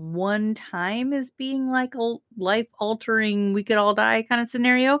mentioned that one time as being like a life-altering, we could all die kind of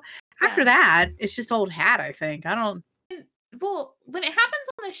scenario. Yeah. After that, it's just old hat, I think. I don't... Well, when it happens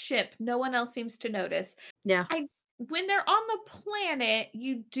on the ship, no one else seems to notice. Yeah. When they're on the planet,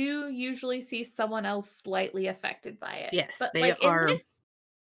 you do usually see someone else slightly affected by it. Yes, but they are. In this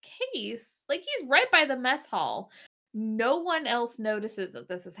case, like he's right by the mess hall. No one else notices that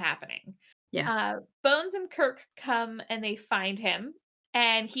this is happening. Yeah. Bones and Kirk come and they find him,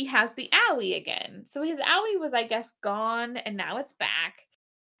 and he has the owie again. So his owie was, I guess, gone, and now it's back.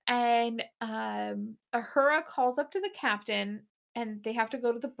 And Uhura calls up to the captain, and they have to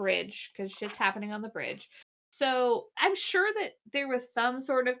go to the bridge because shit's happening on the bridge. So I'm sure that there was some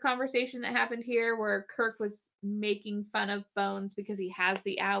sort of conversation that happened here where Kirk was making fun of Bones because he has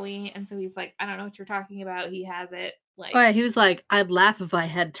the owie, and so he's like, "I don't know what you're talking about. He has it." Like, oh yeah, he was like, "I'd laugh if I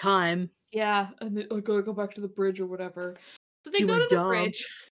had time." Yeah, and they go back to the bridge or whatever. So they go to the bridge,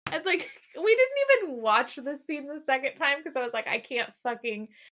 and like we didn't even watch this scene the second time because I was like, I can't fucking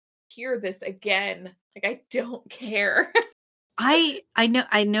hear this again. Like I don't care. I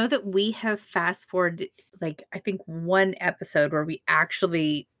know that we have fast forwarded like I think one episode where we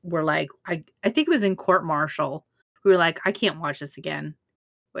actually were like I think it was in court martial. We were like, I can't watch this again.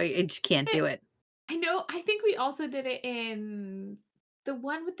 Like, I just can't do it. I know. I think we also did it in the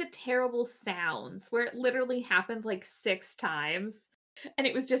one with the terrible sounds where it literally happened like 6 times. And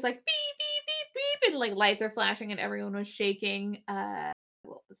it was just like beep, beep, beep, beep. And like lights are flashing and everyone was shaking.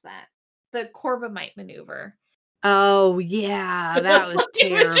 What was that? The Corbomite maneuver. Oh yeah, that was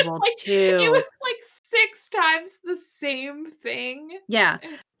terrible too. It was like 6 times the same thing. Yeah.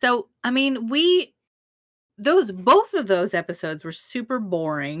 So I mean, both of those episodes were super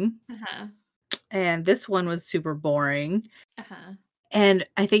boring. Uh-huh. And this one was super boring. Uh-huh. And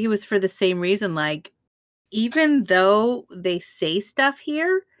I think it was for the same reason. Like, even though they say stuff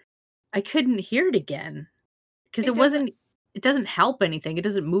here, I couldn't hear it again. Because it doesn't help anything. It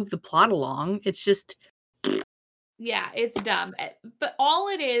doesn't move the plot along. It's just. Yeah, it's dumb. But all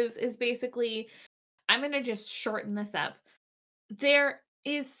it is basically, I'm going to just shorten this up. There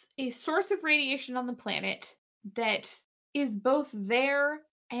is a source of radiation on the planet that is both there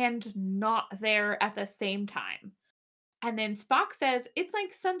and not there at the same time. And then Spock says it's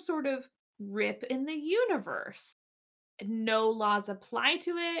like some sort of rip in the universe. No laws apply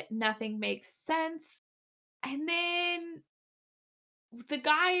to it, nothing makes sense. And then the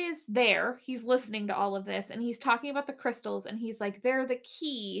guy is there, he's listening to all of this, and he's talking about the crystals, and he's like, they're the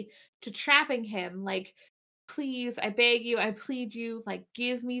key to trapping him. Like, please, I beg you, I plead you, like,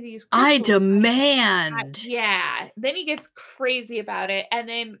 give me these crystals. I demand. Yeah. Then he gets crazy about it, and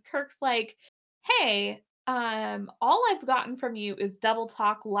then Kirk's like, hey, all I've gotten from you is double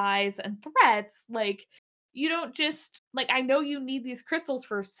talk, lies, and threats. Like, you don't just, like, I know you need these crystals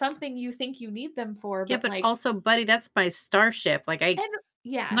for something you think you need them for, Yeah, but but like, also, buddy, that's my starship. Like, I'm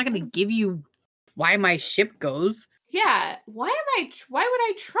not going to give you why my ship goes. Yeah, why would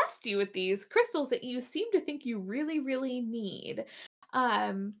I trust you with these crystals that you seem to think you really, really need?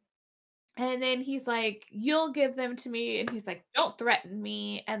 And then he's like, you'll give them to me. And he's like, don't threaten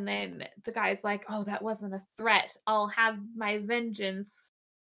me. And then the guy's like, oh, that wasn't a threat. I'll have my vengeance.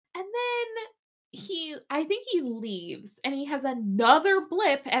 And then I think he leaves and he has another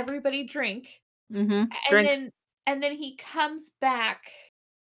blip. Everybody drink. Mm-hmm. And then he comes back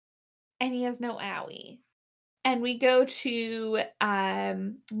and he has no owie. And we go to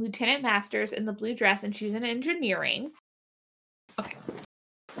Lieutenant Masters in the blue dress, and she's in engineering. Okay.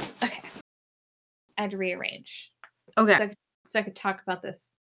 I had to rearrange. Okay. So I could talk about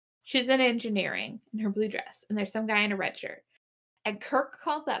this. She's in engineering in her blue dress, and there's some guy in a red shirt. And Kirk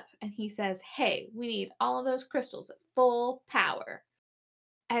calls up, and he says, hey, we need all of those crystals at full power.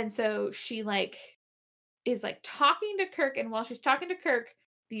 And so she, like, is, like, talking to Kirk, and while she's talking to Kirk,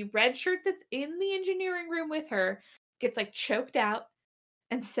 the red shirt that's in the engineering room with her gets, like, choked out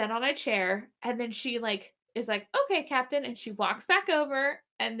and set on a chair, and then she, like, is like, okay, Captain, and she walks back over,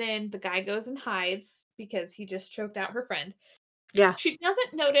 and then the guy goes and hides because he just choked out her friend. Yeah. She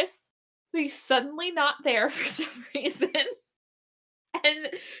doesn't notice that he's suddenly not there for some reason. And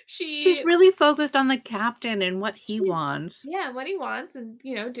she's really focused on the captain and what he wants. Yeah, what he wants, and,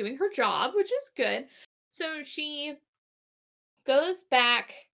 you know, doing her job, which is good. So she goes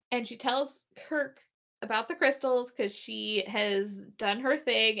back and she tells Kirk about the crystals because she has done her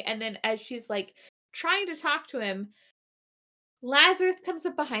thing. And then as she's, like, trying to talk to him, Lazarus comes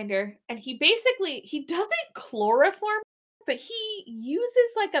up behind her, and he doesn't chloroform, but he uses,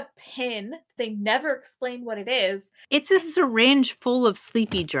 like, a pin. They never explain what it is. It's a syringe full of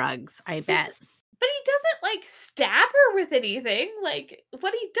sleepy drugs, I bet. But he doesn't, like, stab her with anything. Like,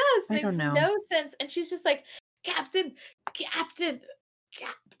 what he does makes no sense. And she's just like, Captain, Captain,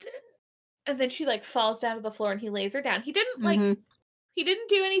 Captain. And then she, like, falls down to the floor, and he lays her down. He didn't, like, he didn't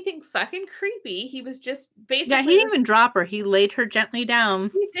do anything fucking creepy. He was just basically... Yeah, he didn't even drop her. He laid her gently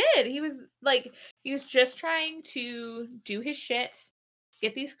down. He did. He was just trying to do his shit,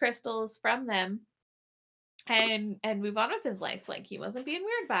 get these crystals from them, and move on with his life. Like, he wasn't being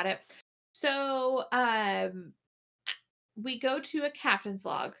weird about it. So, we go to a captain's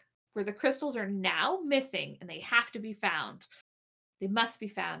log where the crystals are now missing and they have to be found. They must be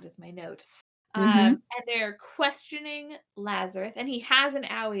found, is my note. And they're questioning Lazarus, and he has an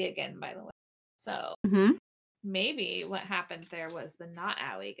owie again, by the way. So maybe what happened there was the not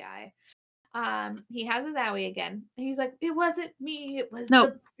owie guy. He has his owie again, and he's like, "It wasn't me. It was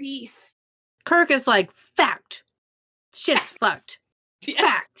the beast." Kirk is like, "Fact, shit's fucked.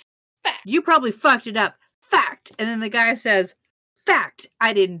 Yes. Fact. You probably fucked it up. Fact." And then the guy says, "Fact,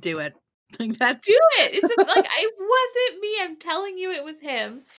 I didn't do it." Like, that's... Do it. It's like, it wasn't me. I'm telling you, it was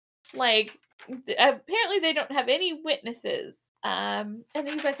him. Like, apparently they don't have any witnesses. And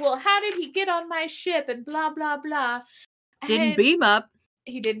he's like, well, how did he get on my ship? And blah, blah, blah. Didn't beam up.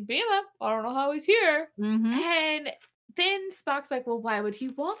 He didn't beam up. I don't know how he's here. And then Spock's like, well, why would he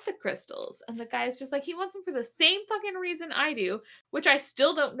want the crystals? And the guy's just like, he wants them for the same fucking reason I do, which I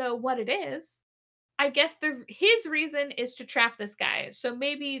still don't know what it is. I guess his reason is to trap this guy. So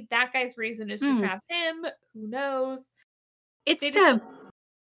maybe that guy's reason is to trap him. Who knows? It's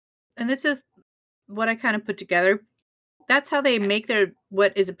and this is what I kind of put together. That's how they make their,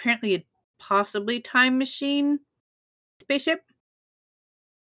 what is apparently a possibly time machine spaceship.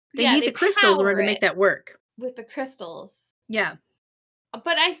 They need the crystals in order to make that work. with the crystals. Yeah.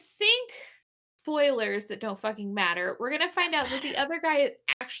 But I think, spoilers that don't fucking matter, we're gonna find out that the other guy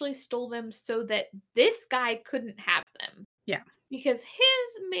actually stole them so that this guy couldn't have them. Yeah. Because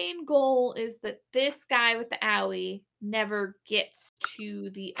his main goal is that this guy with the owie never gets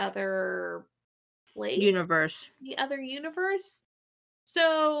to the other place, Universe. the other universe.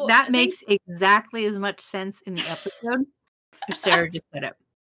 So that makes exactly as much sense in the episode as Sarah just said it.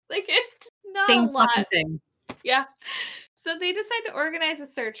 Like, it's not Same a lot. fucking thing. Yeah. So they decide to organize a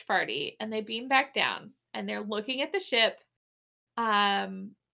search party and they beam back down and they're looking at the ship.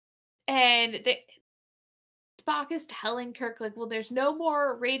 And Spock is telling Kirk, like, well, there's no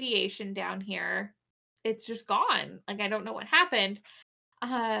more radiation down here. It's just gone. Like, I don't know what happened.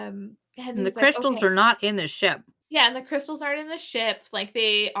 And the crystals are not in the ship. Yeah, and the crystals aren't in the ship. Like,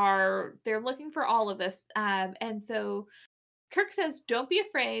 they're looking for all of this. And so Kirk says, don't be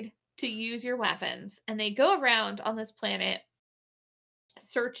afraid to use your weapons. And they go around on this planet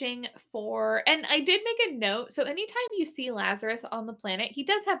searching for, and I did make a note. So anytime you see Lazarus on the planet, he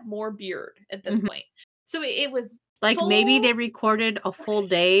does have more beard at this point. So it was like maybe they recorded a full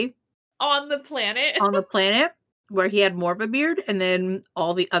day on the planet where he had more of a beard, and then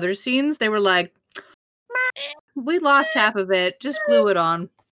all the other scenes they were like, we lost half of it, just glue it on.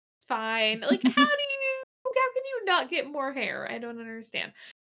 Fine. Like, how can you not get more hair? I don't understand.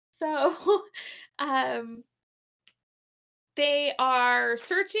 So they are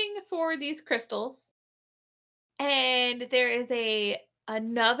searching for these crystals, and there is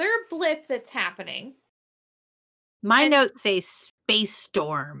another blip that's happening. My notes say space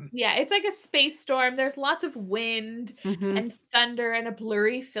storm. Yeah, it's like a space storm. There's lots of wind and thunder and a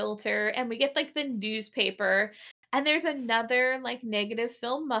blurry filter, and we get like the newspaper, and there's another like negative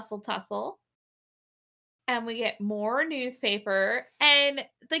film muscle tussle. And we get more newspaper, and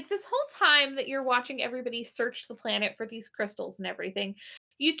like this whole time that you're watching everybody search the planet for these crystals and everything,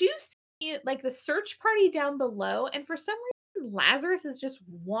 you do see like the search party down below, and for some reason Lazarus is just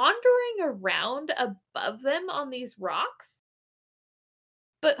wandering around above them on these rocks.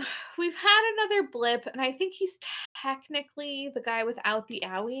 But we've had another blip, and I think he's technically the guy without the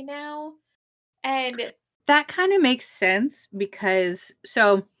owie now. And that kind of makes sense because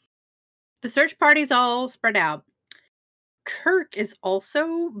so the search party's all spread out. Kirk is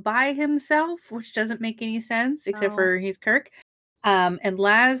also by himself, which doesn't make any sense except for he's Kirk. And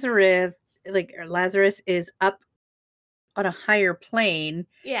Lazarus is up on a higher plane.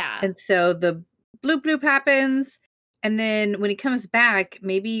 Yeah. And so the bloop bloop happens. And then when he comes back,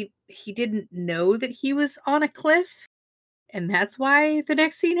 maybe he didn't know that he was on a cliff. And that's why the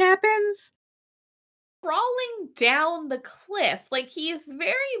next scene happens. Crawling down the cliff. Like, he is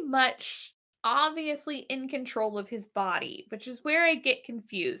very much obviously in control of his body, which is where I get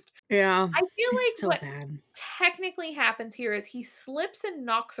confused. Yeah. I feel like so what bad. technically happens here is he slips and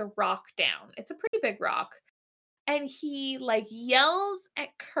knocks a rock down. It's a pretty big rock. And he like yells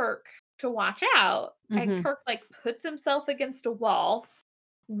at Kirk to watch out. And Kirk like puts himself against a wall.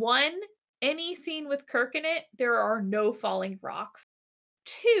 Any scene with Kirk in it, there are no falling rocks.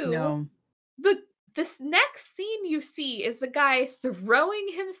 2, this next scene you see is the guy throwing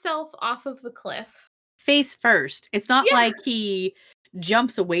himself off of the cliff. Face first. It's not like he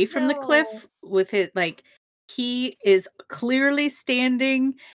jumps away from the cliff with his, like, he is clearly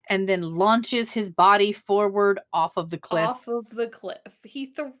standing and then launches his body forward off of the cliff. He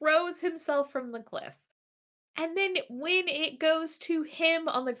throws himself from the cliff. And then when it goes to him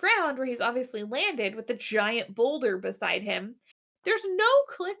on the ground, where he's obviously landed with the giant boulder beside him, there's no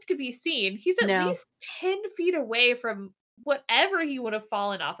cliff to be seen. He's at least 10 feet away from whatever he would have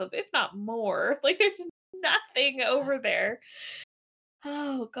fallen off of, if not more. Like, there's nothing over there.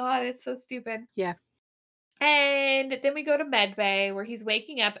 Oh, God, it's so stupid. Yeah. And then we go to medbay, where he's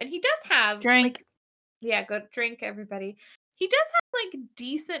waking up, and he does have... Drink. Go drink, everybody. He does have, like,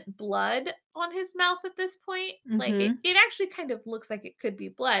 decent blood on his mouth at this point. Like, it actually kind of looks like it could be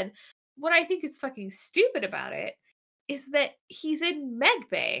blood. What I think is fucking stupid about it is that he's in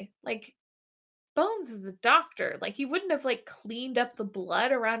medbay. Like, Bones is a doctor. Like, he wouldn't have, like, cleaned up the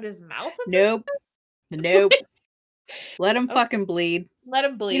blood around his mouth. Nope. Let him fucking bleed. Let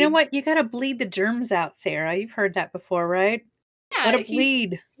him bleed. You know what? You gotta bleed the germs out, Sarah. You've heard that before, right? Yeah. Let it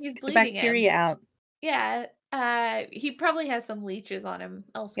bleed. He's Get the bacteria out. Yeah. He probably has some leeches on him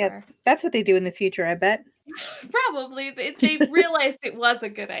elsewhere. Yeah, that's what they do in the future, I bet. Probably. They realized it was a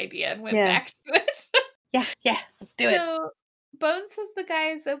good idea and went back to it. Yeah, let's do it. So Bones says the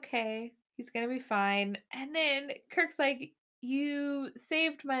guy's okay. He's gonna be fine. And then Kirk's like, you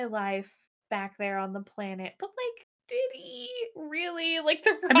saved my life back there on the planet. But, like, Did he really? Like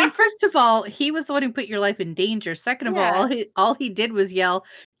the I mean, Rock? first of all, he was the one who put your life in danger. Second of all, Yeah. all he did was yell,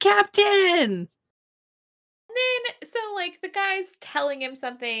 "Captain!" And then so like the guy's telling him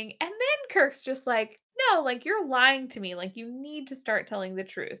something, and then Kirk's just like, "No, like you're lying to me. Like you need to start telling the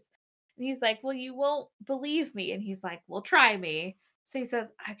truth." And he's like, "Well, you won't believe me." And he's like, "Well, try me." So he says,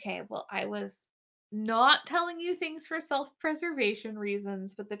 "Okay, well, I was not telling you things for self-preservation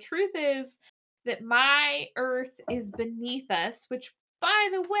reasons, but the truth is that my Earth is beneath us, which by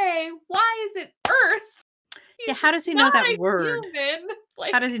the way, why is it Earth? Yeah, He's how does he know not that a word? human." How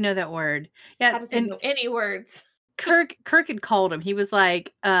Like, does he know that word? Yeah, how does he and know any words? Kirk had called him. He was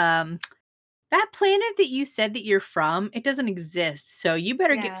like, "That planet that you said that you're from, it doesn't exist. So you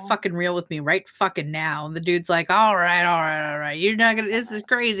better get Yeah. fucking real with me right fucking now." And the dude's like, "All right, all right, all right. You're not gonna. This is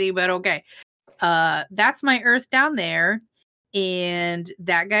crazy, but okay. That's my Earth down there, and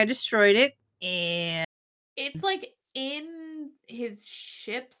that guy destroyed it, and It's, like, in his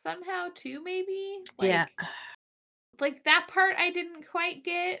ship somehow too, maybe? yeah, Like, that part I didn't quite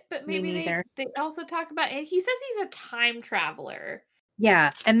get, but me maybe neither." they also talk about, and he says he's a time traveler.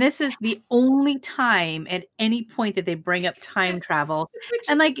 Yeah, and this is the only time at any point that they bring up time travel, Which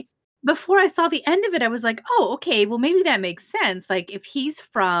and, like, before I saw the end of it, I was like, "Oh, okay, well, maybe that makes sense." Like, if he's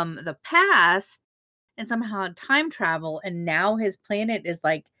from the past and somehow had time travel, and now his planet is,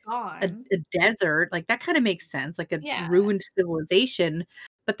 like, gone. a desert, like, that kinda makes sense, like a Yeah. ruined civilization,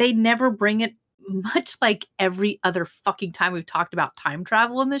 but they never bring it much like every other fucking time we've talked about time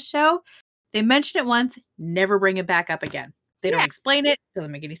travel in this show. They mention it once, never bring it back up again. They don't Yeah. explain it,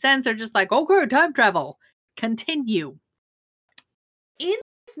 doesn't make any sense, they're just like, "Okay, time travel. Continue." In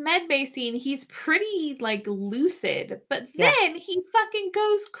this med bay scene, he's pretty, like, lucid, but Yeah. then he fucking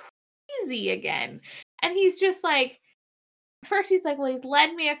goes crazy again, and he's just like, first he's like, well, he's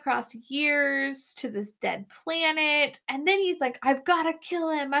led me across years to this dead planet. And then he's like, I've got to kill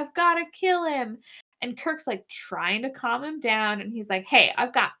him. I've got to kill him. And Kirk's like trying to calm him down. And he's like, hey,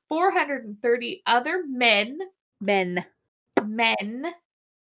 I've got 430 other Men. men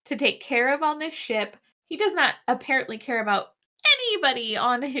to take care of on this ship. He does not apparently care about anybody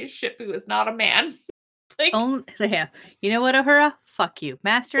on his ship who is not a man. Like, Yeah. You know what, Uhura? Fuck you.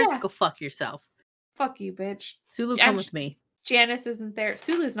 Masters, yeah, go fuck yourself. fuck you, bitch. Sulu, come I'm, with me. Janice isn't there.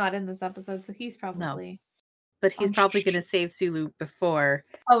 Sulu's not in this episode, so he's No, probably but he's on probably gonna save Sulu before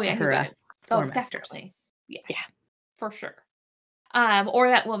Oh, yeah, he Uhura would. or Oh, Masters. definitely. Yes, Yeah. for sure. Or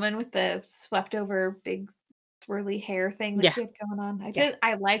that woman with the swept over big swirly hair thing that Yeah. she had going on. Yeah.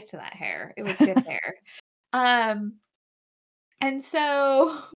 I liked that hair. It was good hair. Um, and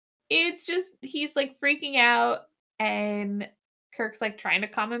so it's just he's like freaking out and Kirk's like trying to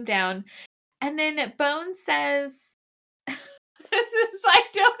calm him down. And then Bones says this is I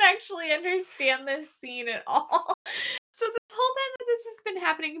don't actually understand this scene at all. So this whole time that this has been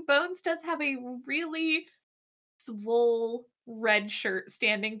happening, Bones does have a really swole red shirt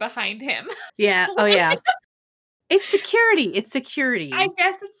standing behind him. Yeah. Oh, Like, yeah. It's security. It's I security.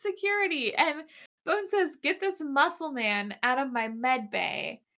 guess it's security. And Bones says, "Get this muscle man out of my med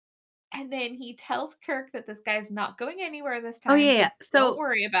bay." And then he tells Kirk that this guy's not going anywhere this Oh, time, yeah, so yeah. don't So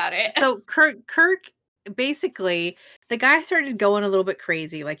worry about it. Kirk basically the guy started going a little bit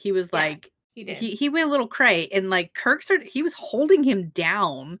crazy. Like he was Yeah, like he did. he went a little cray and like Kirk started he was holding him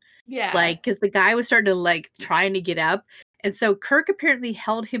down Yeah. like cuz the guy was starting to like trying to get up. And so Kirk apparently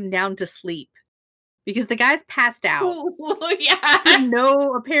held him down to sleep because the guy's passed out Ooh, for yeah.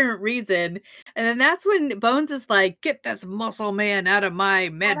 no apparent reason. And then that's when Bones is like, "Get this muscle man out of my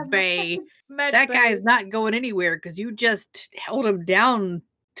Out med of my bay. fucking med That bay. guy's not going anywhere because you just held him down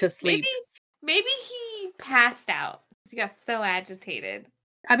to Maybe sleep." maybe he passed out. He got so agitated.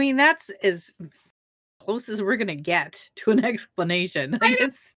 I mean, that's as close as we're gonna get to an explanation. I Like don't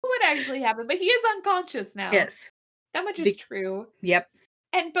it's know what actually happened, but he is unconscious now. yes. That much is Be- true. yep.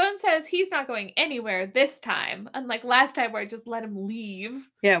 And Bone says he's not going anywhere this time, unlike last time where I just let him leave.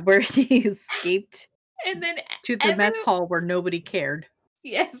 Yeah, where he escaped And then to the mess everyone, hall where nobody cared.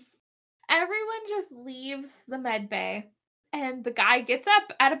 yes, everyone just leaves the med bay. And the guy gets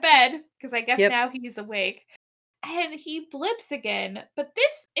up out of bed because I guess Yep. now he's awake. And he blips again. But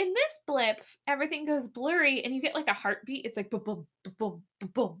in this blip, everything goes blurry and you get like a heartbeat. It's like boom, boom, boom,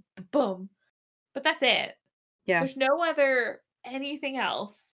 boom, boom, boom. But that's it. Yeah. There's no other anything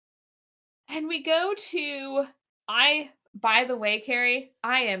else. And we go to by the way, Carrie,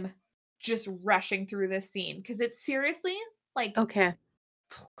 I am just rushing through this scene because it's seriously like Okay.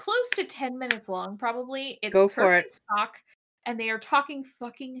 close to 10 minutes long, probably. It's Go Kirk for and it. Spock, and they are talking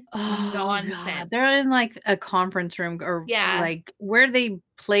fucking Oh god. nonsense. They're in like a conference room or Yeah. like where they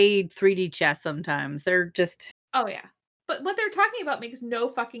played 3D chess sometimes. They're just Oh, yeah. But what they're talking about makes no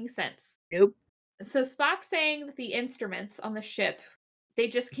fucking sense. Nope. So Spock's saying that the instruments on the ship, they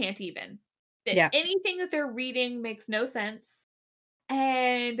just can't even. That Yeah. anything that they're reading makes no sense.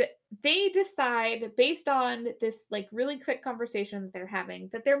 And they decide, based on this like really quick conversation that they're having,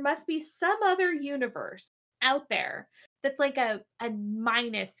 that there must be some other universe out there that's like a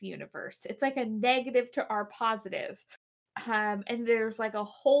minus universe. It's like a negative to our positive. And there's like a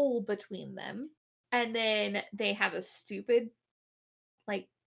hole between them. And then they have a stupid like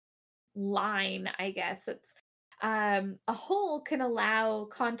line, I guess. It's a hole can allow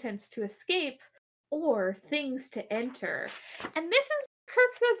contents to escape or things to enter. And this is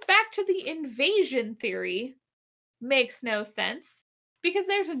Kirk goes back to the invasion theory. Makes no sense because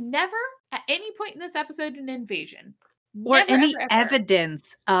there's never at any point in this episode an invasion. Or Never, any ever, ever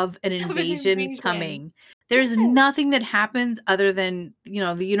evidence of an of an invasion invasion. coming. There's Yes. nothing that happens other than,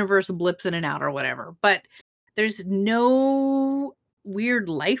 the universe blips in and out or whatever. But there's no weird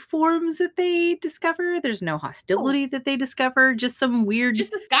life forms that they discover. There's no hostility that they discover. Just some weird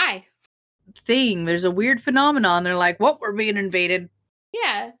Just this guy. thing. There's a weird phenomenon. They're like, "What? We're being invaded."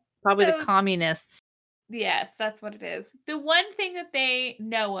 Yeah. Probably the So communists. yes, that's what it is. The one thing that they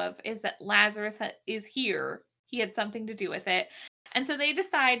know of is that Lazarus is here. He had something to do with it. And so they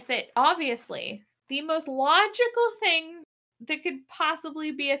decide that obviously the most logical thing that could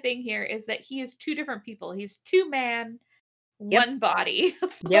possibly be a thing here is that he is two different people. He's two man, Yep. one body.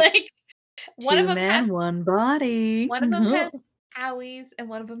 Yep. Like one of Two them men, has one body. owies and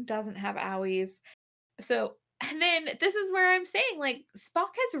one of them doesn't have owies. So, and then this is where I'm saying, like, Spock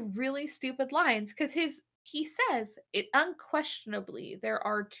has really stupid lines because he says it unquestionably there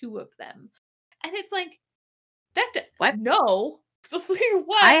are two of them, and it's like What? no,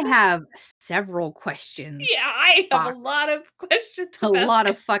 what? I have several questions. Yeah, I have a Spock. lot of questions. A About lot it,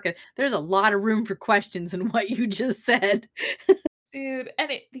 of fucking there's a lot of room for questions in what you just said. dude,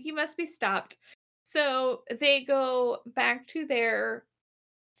 and he must be stopped. So they go back to their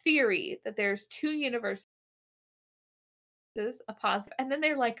theory that there's two universes, a positive, and then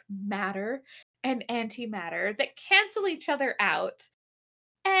they're like matter and antimatter that cancel each other out.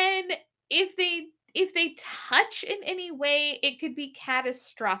 And if they touch in any way, it could be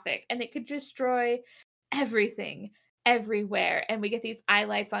catastrophic and it could destroy everything everywhere. And we get these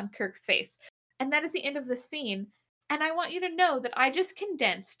highlights on Kirk's face. And that is the end of the scene. And I want you to know that I just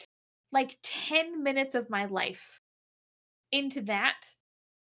condensed like 10 minutes of my life into that.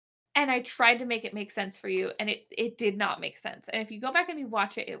 And I tried to make it make sense for you, and it did not make sense. And if you go back and you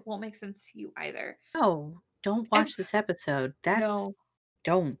watch it, it won't make sense to you either. No, don't And watch this episode. no,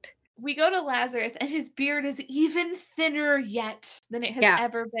 Don't. we go to Lazarus, and his beard is even thinner yet than it has Yeah.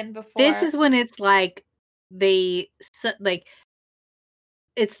 ever been before. This is when it's like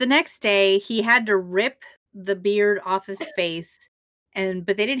it's the next day. He had to rip the beard off his face, but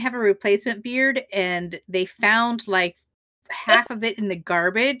they didn't have a replacement beard, and they found like half of it in the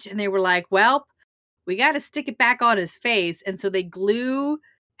garbage, and they were like, "Well, we got to stick it back on his face," and so they glue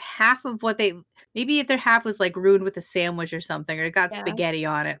half of what maybe if their half was like ruined with a sandwich or something, or it got Yeah. spaghetti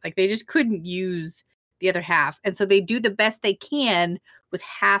on it, like they just couldn't use the other half, and so they do the best they can with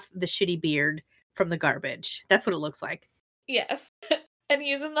half the shitty beard from the garbage. That's what it looks like. Yes. And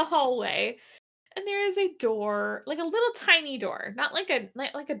he is in the hallway, and there is a door, like a little tiny door, not like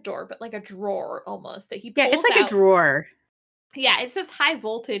a door, but like a drawer almost that he pulls Yeah, it's like out. a drawer. Yeah, it says high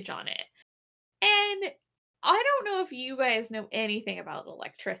voltage on it. And I don't know if you guys know anything about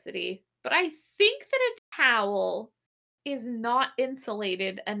electricity, but I think that a towel is not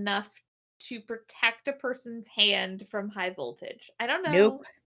insulated enough to protect a person's hand from high voltage. I don't know. Nope.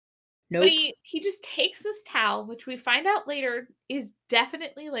 But he just takes this towel, which we find out later is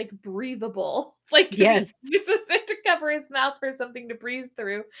definitely like breathable. Like Yes. he uses it to cover his mouth for something to breathe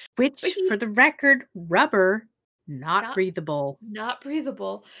through. Which, for the record, rubber, not breathable. Not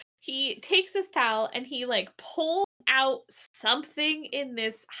breathable. He takes this towel and he like pulls out something in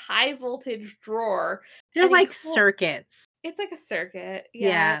this high voltage drawer. They're like circuits. It's like a circuit,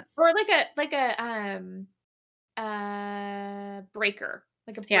 Yeah. or like a breaker,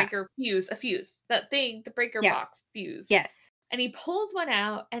 like a breaker fuse, a fuse. That thing, the breaker box fuse. Yes. And he pulls one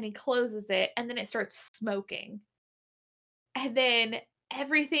out and he closes it, and then it starts smoking. And then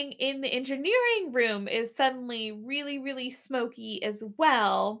everything in the engineering room is suddenly really, really smoky as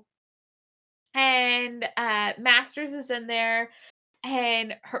well. And Masters is in there,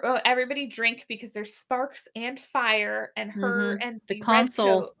 and everybody drink because there's sparks and fire, and her and the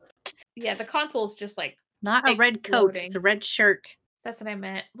console. Yeah, the console is just like not a red coat; it's a red shirt. That's what I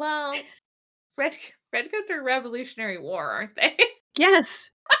meant. Well, red coats are Revolutionary War, aren't they? Yes.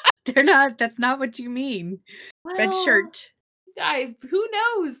 They're not. That's not what you mean. Red Well, shirt. who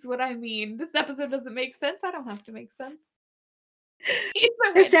knows what I mean? This episode doesn't make sense. I don't have to make sense. He's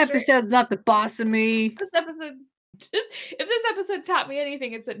a This red shirt. episode's not the boss of me. This episode if this episode taught me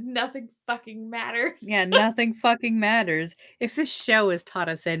anything, it's that nothing fucking matters. Yeah, nothing fucking matters. If this show has taught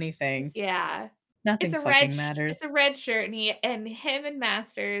us anything, Yeah. nothing fucking matters. It's a red shirt, and him and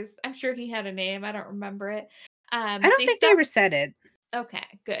Masters, I'm sure he had a name, I don't remember it. I don't They think they ever said it. Okay,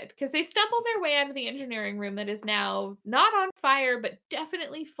 good, because they stumble their way out of the engineering room that is now not on fire, but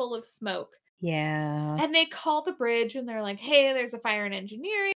definitely full of smoke. Yeah. And they call the bridge and they're like, "Hey, there's a fire in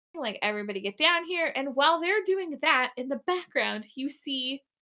engineering. Like, everybody get down here." And while they're doing that, in the background, you see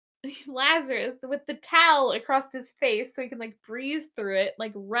Lazarus with the towel across his face so he can like breathe through it,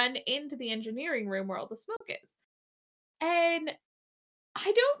 like run into the engineering room where all the smoke is. And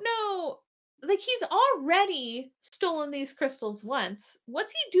I don't know, like he's already stolen these crystals once.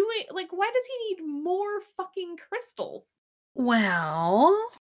 What's he doing? Like, why does he need more fucking crystals?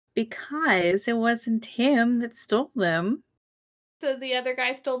 Well, because it wasn't him that stole them. So the other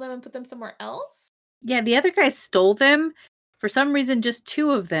guy stole them and put them somewhere else? Yeah, the other guy stole them. For some reason, just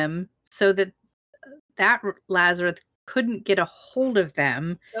two of them, so that Lazarus couldn't get a hold of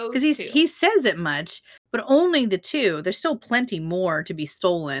them. Because Those two. he says it much, but only the two. There's still plenty more to be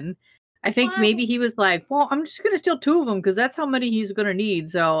stolen. I think maybe he was like, well, I'm just going to steal two of them because that's how many he's going to need.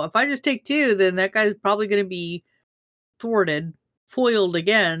 So if I just take two, then that guy's probably going to be foiled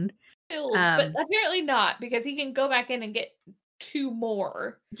again. But apparently not, because he can go back in and get two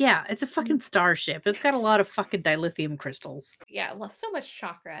more. Yeah, it's a fucking starship. It's got a lot of fucking dilithium crystals. Yeah, so much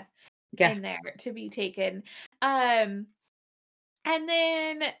chakra in there to be taken. And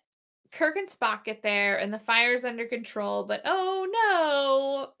then Kirk and Spock get there and the fire's under control, but oh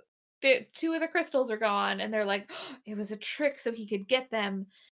no, the two of the crystals are gone, and they're like, oh, it was a trick so he could get them.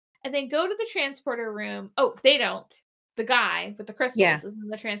 And then go to the transporter room. Oh, they don't. The guy with the crystals is in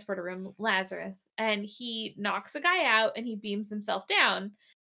the transporter room, Lazarus, and he knocks the guy out and he beams himself down.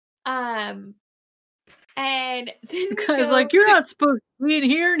 And then the guy's like, "You're not supposed to be in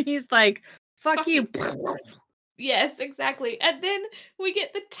here," and he's like, "Fuck you." Yes, exactly. And then we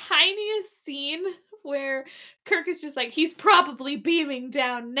get the tiniest scene where Kirk is just like, he's probably beaming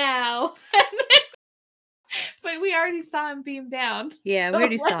down now. But we already saw him beam down. Yeah, we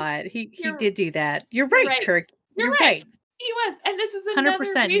already saw it. He did do that. You're right, Kirk. You're right. He was. And this is another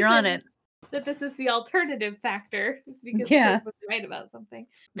 100%. You're on it. That this is the alternative factor. It's because Kirk was right about something.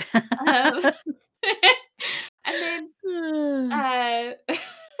 And then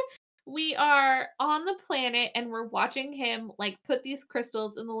we are on the planet and we're watching him like put these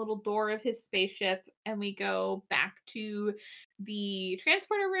crystals in the little door of his spaceship, and we go back to the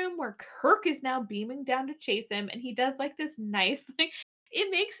transporter room where Kirk is now beaming down to chase him, and he does like this nice like,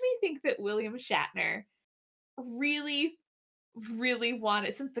 it makes me think that William Shatner really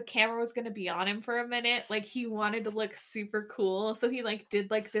wanted, since the camera was going to be on him for a minute, like he wanted to look super cool, so he like did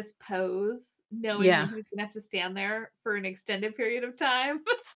like this pose knowing that he was gonna have to stand there for an extended period of time.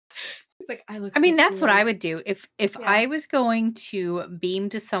 It's like, I mean, that's cool. What I would do if I was going to beam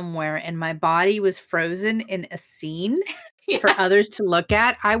to somewhere and my body was frozen in a scene for others to look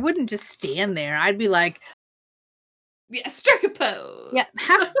at. I wouldn't just stand there. I'd be like, strike a pose. Yeah,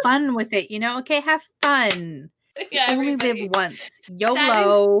 have fun with it. Okay, have fun. Yeah, only live once.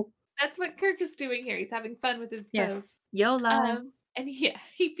 YOLO. That's what Kirk is doing here. He's having fun with his pose. YOLO. And he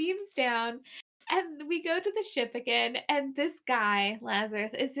beams down, and we go to the ship again, and this guy,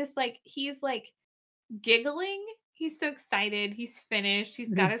 Lazarus, is just like, he's like giggling. He's so excited. He's finished.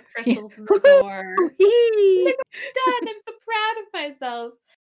 He's got his crystals in the door. He's done. I'm so proud of myself.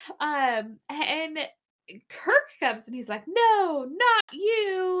 And Kirk comes and he's like, "No, not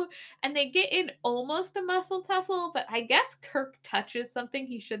you." And they get in almost a muscle tussle, but I guess Kirk touches something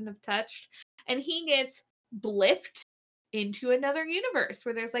he shouldn't have touched, and he gets blipped into another universe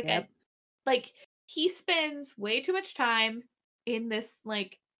where there's like he spends way too much time in this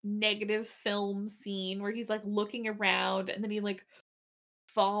like negative film scene where he's like looking around and then he like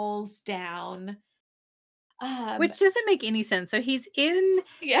falls down. Which doesn't make any sense. So he's in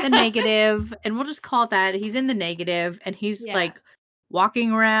the negative, and we'll just call it that. He's in the negative, and he's like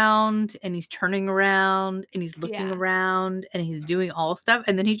walking around, and he's turning around, and he's looking around, and he's doing all stuff,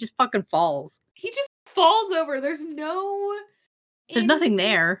 and then he just fucking falls. He just falls over. There's nothing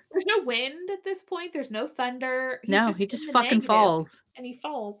there. There's no wind at this point. There's no thunder. He just fucking falls. And he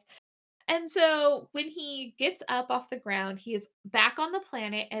falls. And so when he gets up off the ground, he is back on the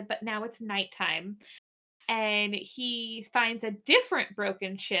planet, but now it's nighttime. And he finds a different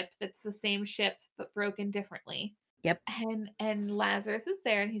broken ship that's the same ship, but broken differently. Yep. And Lazarus is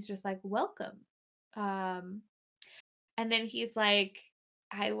there, and he's just like, "Welcome." Um, and then he's like,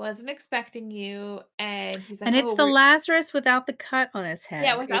 "I wasn't expecting you." And he's like, And it's "Oh, the we're." Lazarus without the cut on his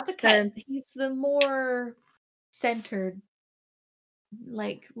Yeah, head. without the It's cut. the He's the more centered,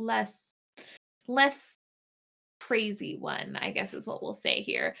 like less crazy one, I guess is what we'll say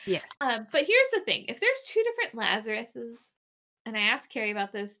here. yes. But here's the thing: if there's two different Lazaruses, and I asked Carrie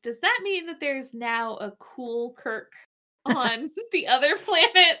about this, does that mean that there's now a cool Kirk on the other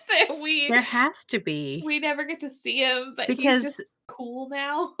planet that we There has to be, we never get to see him, but he's because just cool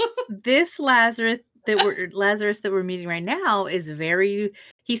now? this Lazarus that we're meeting right now is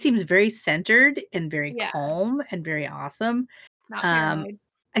he seems very centered and very Yeah, calm and very awesome. not Um, paranoid.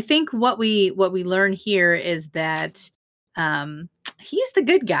 I think what we learn here is that um, he's the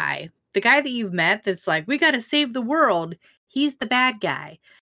good guy. The guy that you've met that's like, we got to save the world. He's the bad guy.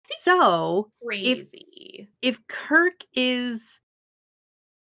 I think So if crazy. if Kirk is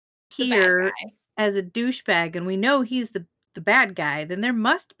The bad here guy. as a douchebag and we know he's the bad guy, then there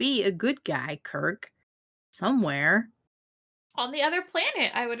must be a good guy, Kirk, somewhere. On the other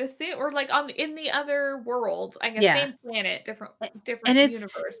planet, I would assume, or like in the other world. I guess Yeah. same planet, different A- And different it's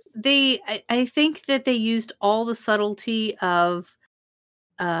universe. I think that they used all the subtlety of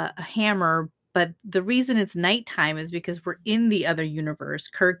a hammer, but the reason it's nighttime is because we're in the other universe.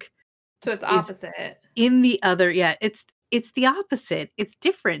 Kirk So it's is opposite. in the other, yeah, it's the opposite. It's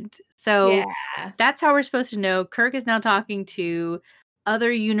different. Yeah. So that's how we're supposed to know. Kirk is now talking to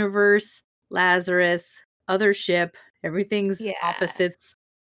other universe, Lazarus, other ship. Everything's Yeah. opposites.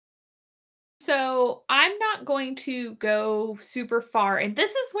 So I'm not going to go super far. And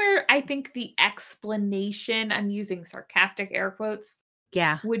this is where I think the explanation, I'm using sarcastic air quotes,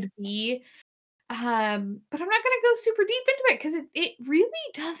 Yeah. would be. But I'm not gonna go super deep into it because it really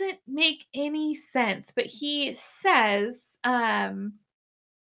doesn't make any sense. But he says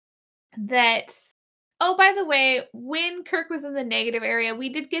that, oh, by the way, when Kirk was in the negative area, we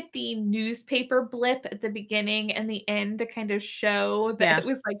did get the newspaper blip at the beginning and the end to kind of show that Yeah. it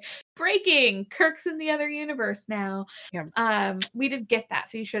was like breaking, Kirk's in the other universe now. Yeah. We did get that,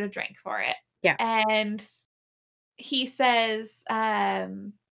 so you should have drank for it. Yeah. And he says,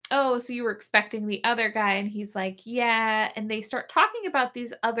 "Oh, so you were expecting the other guy?" And he's like, "Yeah." And they start talking about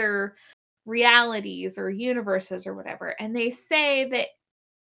these other realities or universes or whatever. And they say that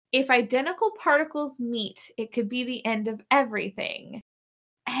if identical particles meet, it could be the end of everything.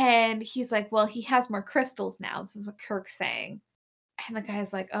 And he's like, "Well, he has more crystals now." This is what Kirk's saying. And the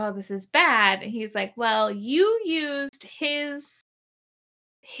guy's like, "Oh, this is bad." And he's like, "Well, you used his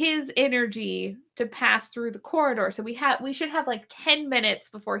energy to pass through the corridor. So we should have like 10 minutes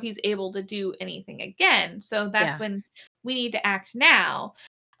before he's able to do anything again. So that's Yeah. when we need to act now."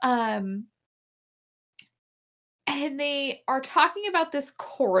 Um and they are talking about this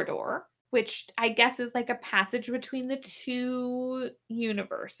corridor, which I guess is like a passage between the two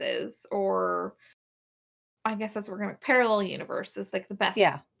universes, or I guess that's what we're going to parallel universe is like the best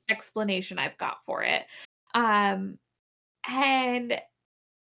Yeah. explanation I've got for it. Um and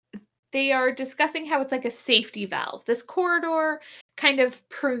they are discussing how it's like a safety valve. This corridor kind of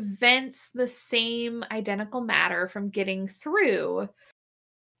prevents the same identical matter from getting through.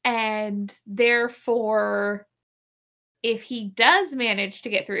 And therefore, if he does manage to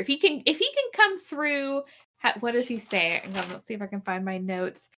get through, if he can come through, what does he say? Let's see if I can find my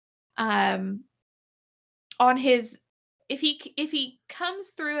notes. Um on his if he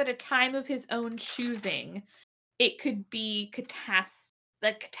comes through at a time of his own choosing, it could be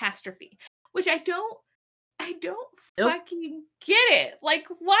the catastrophe, which I don't Nope. fucking get it. Like,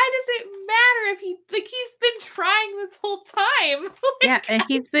 why does it matter if he's been trying this whole time? Yeah, Like, and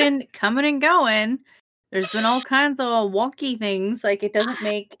he's been coming and going. There's been all kinds of wonky things. Like, it doesn't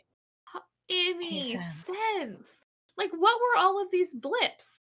make any any sense. sense? Like, what were all of these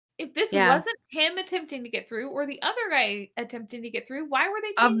blips? If this Yeah. wasn't him attempting to get through or the other guy attempting to get through, why were they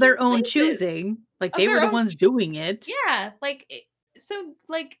Of changing their own places choosing. Like, of they were their the own? ones doing it. Yeah, like it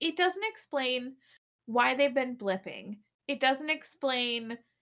doesn't explain why they've been blipping. It doesn't explain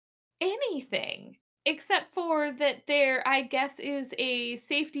anything except for that there, I guess, is a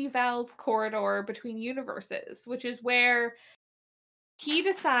safety valve corridor between universes, which is where he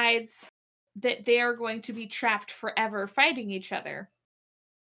decides that they are going to be trapped forever fighting each other.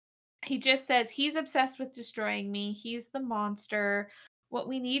 He just says he's obsessed with destroying me. He's the monster. What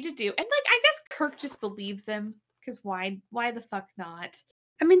we need to do. And like I guess Kirk just believes him because why the fuck not?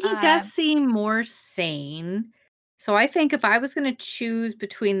 I mean, he does Um seem more sane. So I think if I was going to choose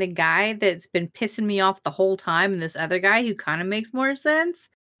between the guy that's been pissing me off the whole time and this other guy who kind of makes more sense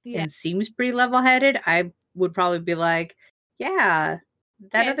yeah. and seems pretty level-headed, I would probably be like, yeah,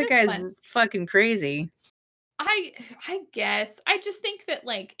 that Yeah, other that's guy's fun. fucking crazy. I guess. I just think that,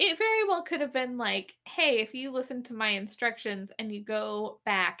 like, it very well could have been like, "Hey, if you listen to my instructions and you go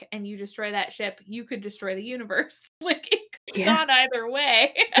back and you destroy that ship, you could destroy the universe." Like, it could have Yeah. gone either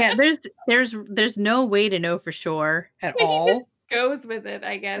way. Yeah, there's no way to know for sure at But he just all. goes with it,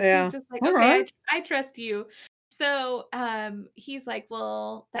 I guess. He's Yeah. just like, All "Okay, right. I trust you." So, he's like,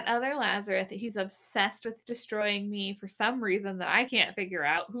 "Well, that other Lazarus, he's obsessed with destroying me for some reason that I can't figure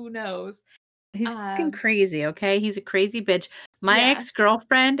out. Who knows?" He's fucking Um, crazy, okay? He's a crazy bitch. My yeah,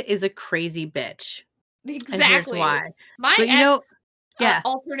 ex-girlfriend is a crazy bitch, and here's exactly. why. My But, ex, yeah,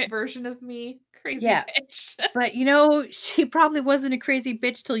 alternate version of me, crazy yeah. bitch. But, she probably wasn't a crazy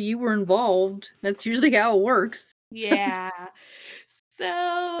bitch till you were involved. That's usually how it works. Yeah.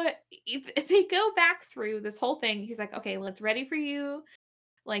 So, if they go back through this whole thing. He's like, "Okay, well, it's ready for you.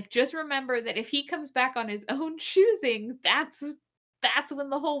 Like, just remember that if he comes back on his own choosing, that's when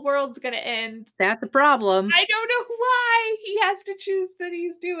the whole world's gonna end. That's a problem. I don't know why he has to choose that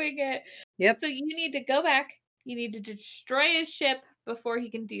he's doing it. Yep. So you need to go back. You need to destroy his ship before he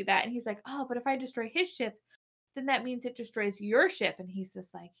can do that." And he's like, "Oh, but if I destroy his ship, then that means it destroys your ship." And he's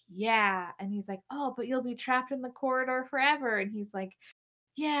just like, "Yeah." And he's like, "Oh, but you'll be trapped in the corridor forever." And he's like,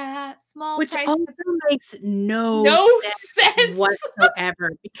 "Yeah, small Which price also to makes no no sense sense."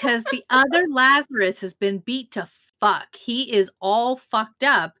 whatsoever because the other Lazarus has been beat to fuck. He is all fucked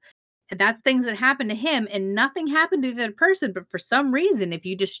up. And that's things that happen to him, and nothing happened to the other person. But for some reason, if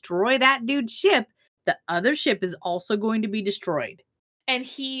you destroy that dude's ship, the other ship is also going to be destroyed And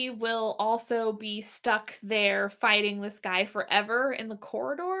he will also be stuck there fighting this guy forever in the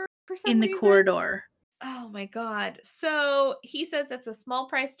corridor for in some the reason. corridor, Oh my god. So he says it's a small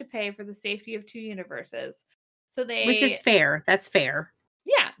price to pay for the safety of two universes. So which is they, fair. That's fair.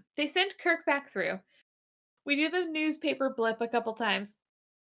 yeah, they send Kirk back through. We do the newspaper blip a couple times.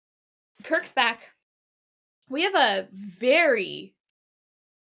 Kirk's back. We have a very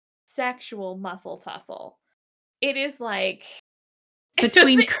sexual muscle tussle. It is like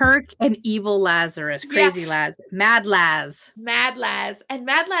Between Kirk and evil Lazarus, yeah, crazy Laz, Mad Laz. Mad Laz. And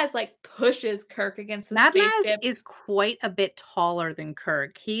Mad Laz like pushes Kirk against the Mad Laz spaceship. is quite a bit taller than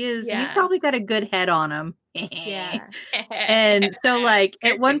Kirk. He's Yeah. probably got a good head on him. Yeah. And so, like,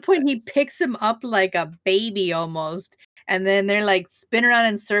 at Kirk one thinks so. point, he picks him up like a baby almost. And then they're like spin around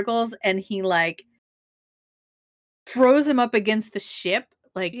in circles, and he like throws him up against the ship.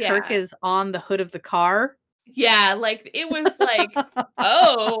 Like Kirk Yeah. is on the hood of the car. Yeah, like, it was like,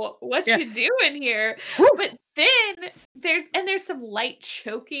 "Oh, what Yeah. you doing here?" Woo! But then there's some light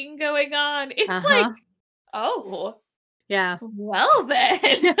choking going on. It's like, Uh-huh. "Oh, Yeah. well then,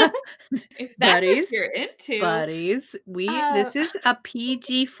 if that's what Buddies, you're into." buddies. Uh, This is a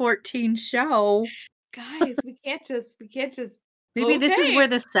PG-14 show. guys, we can't just Maybe this is okay, where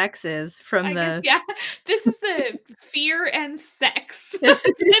the sex is from I guess, the yeah, this is the fear and sex it that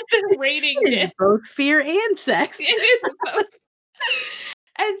the rating is did. both fear and sex. It is both.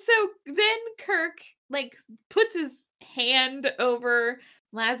 And so then Kirk like puts his hand over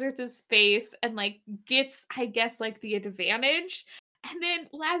Lazarus's face and like gets, I guess, like the advantage. And then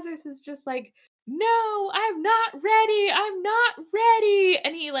Lazarus is just like, "No, I'm not ready. I'm not ready."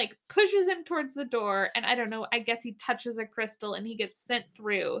 And he like pushes him towards the door. And I don't know, I guess he touches a crystal and he gets sent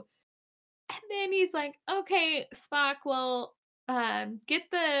through. And then he's like, "Okay, Spock, well, get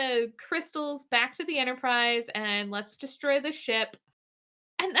the crystals back to the Enterprise and let's destroy the ship."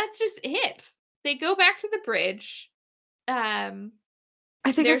 And that's just it. They go back to the bridge. Um,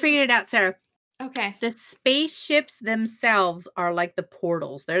 I think I there's figured it out, Sarah. okay. The spaceships themselves are like the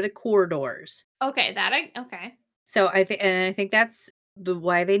portals. They're the corridors. Okay, that I okay. So I think that's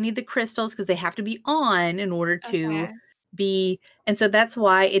why they need the crystals because they have to be on in order to Okay. be and so that's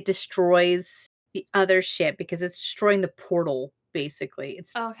why it destroys the other ship because it's destroying the portal basically.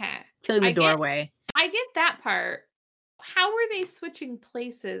 It's Okay. killing the I get doorway. I get that part. How are they switching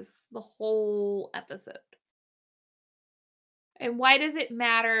places the whole episode? And why does it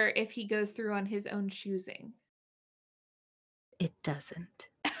matter if he goes through on his own choosing? It doesn't.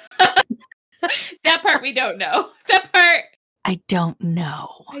 That part we don't know. That part I don't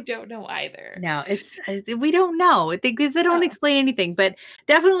know. I don't know either. No, it's we don't know because they don't Oh. explain anything, but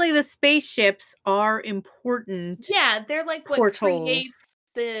definitely the spaceships are important Yeah, they're like what portals. creates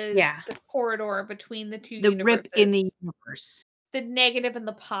the Yeah, the corridor between the two the rip in universes. the universe. The negative and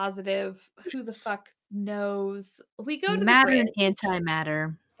the positive, who the Yes. fuck knows? We go to the Matter bridge, and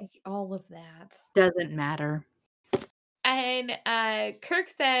antimatter like, all of that. doesn't matter. And, Kirk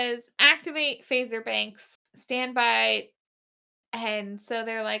says, "Activate phaser banks, stand by And so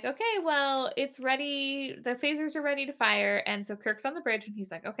they're like, okay, well, it's ready. The phasers are ready to fire. And so Kirk's on the bridge and he's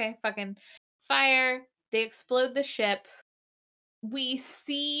like, okay, fucking fire. They explode the ship. We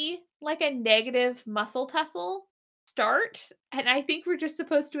see like a negative muscle tussle start. And I think we're just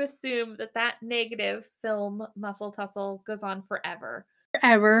supposed to assume that that negative film muscle tussle goes on forever.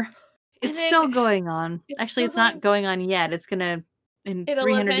 Forever. And It's then still going on. it's Actually, still it's not going, going on yet. It's gonna in it'll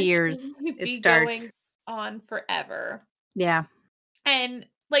 300 eventually years it be starts. going on forever. Yeah. And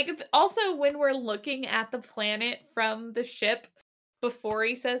like also when we're looking at the planet from the ship before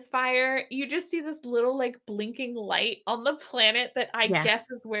he says fire, you just see this little like blinking light on the planet that I Yeah. guess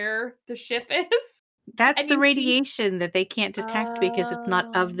is where the ship is. That's And the you see, radiation that they can't detect because it's not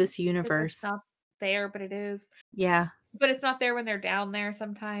of oh, this because it's universe. not there, but it is. Yeah. But it's not there when they're down there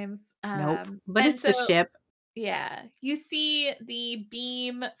sometimes. Nope. But And it's so the ship. yeah, you see the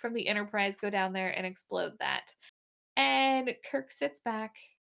beam from the Enterprise go down there and explode that. And Kirk sits back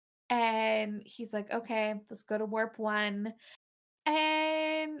and he's like, okay, let's go to warp 1.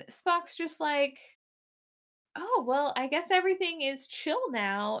 And Spock's just like, oh, well, I guess everything is chill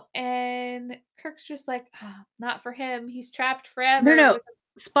now. And Kirk's just like, "Ah, not for him. He's trapped No, forever no. with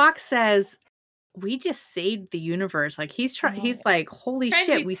Spock says, "We just saved the universe." Like oh, he's like, "Holy trying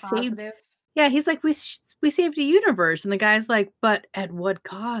to shit, be we saved." positive. Yeah, he's like, we saved a universe." And the guy's like, "But at what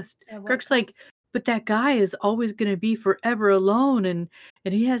cost?" At what Kirk's cost? like, "But that guy is always going to be forever alone and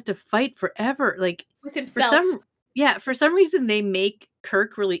he has to fight forever." Like With for himself. some yeah, for some reason they make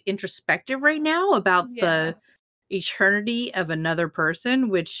Kirk really introspective right now about Yeah. the eternity of another person,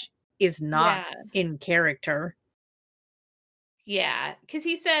 which is Yeah. not in character. Yeah. Because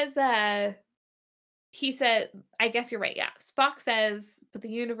he said, I guess you're right. Yeah. Spock says, but the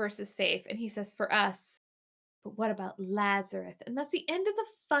universe is safe. And he says, for us, but what about Lazarus? And that's the end of the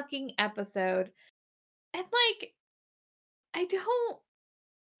fucking episode. And like, I don't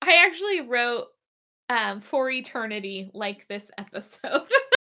I actually wrote for eternity like this episode.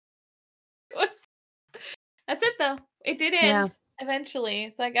 Was- that's it though. It did Yeah. end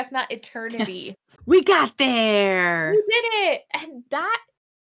eventually. So I guess not eternity. We got there. We did it. And that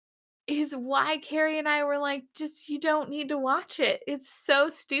is why Carrie and I were like, just you don't need to watch it. It's so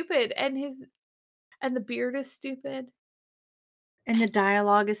stupid. And the beard is stupid. And the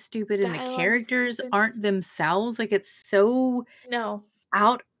dialogue is stupid and the Dialogue is characters stupid. aren't themselves. Like it's so No.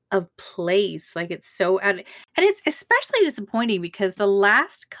 out of place. Like it's so out and it's especially disappointing because the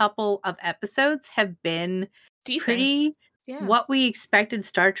last couple of episodes have been Decent. pretty Yeah. what we expected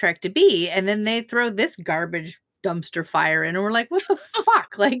Star Trek to be. And then they throw this garbage dumpster fire in and we're like, what the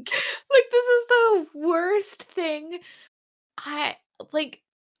fuck? Like Like this is the worst thing. I like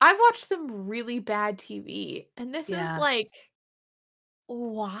I've watched some really bad TV and this is yeah. like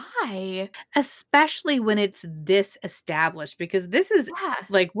why? Especially when it's this established because this is Yeah.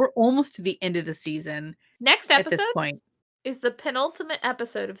 like we're almost to the end of the season Next at this episode point. is the penultimate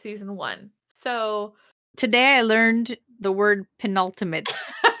episode of season 1. So Today I learned the word penultimate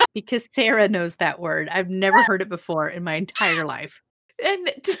because Sarah knows that word. I've never heard it before in my entire life. and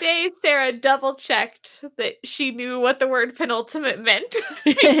today Sarah double checked that she knew what the word penultimate meant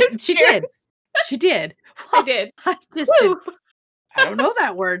because She Sarah, did. She did. I did. I just did. Woo! I don't know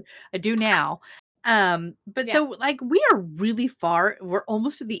that word. I do now. But Yeah. so like we are really far. We're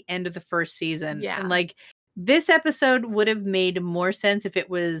almost to the end of the first season. Yeah. And like this episode would have made more sense if it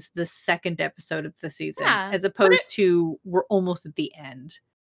was the second episode of the season, Yeah. as But opposed to we're almost at the end.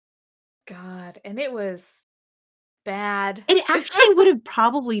 God, and it was bad. It actually would have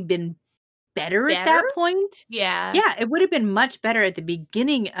probably been better at Better? that point. Yeah. Yeah, it would have been much better at the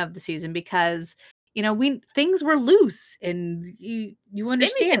beginning of the season because, we things were loose and you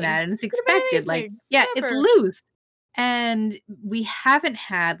understand Anything. that and it's Could have been expected. Like, anything. yeah, it's Whatever. loose. And we haven't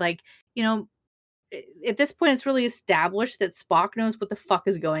had like, at this point it's really established that Spock knows what the fuck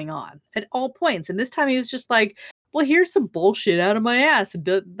is going on at all points. And this time he was just like, well, here's some bullshit out of my ass. And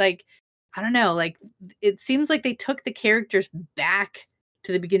like, I don't know, like it seems like they took the characters back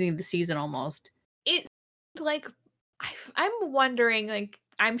to the beginning of the season almost. It like I'm wondering, like,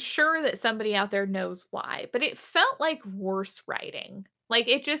 I'm sure that somebody out there knows why, but it felt like worse writing. Like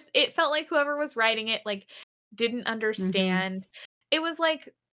it felt like whoever was writing it like didn't Mhm. understand. It was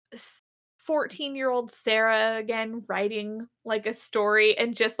like 14-year-old Sarah again writing like a story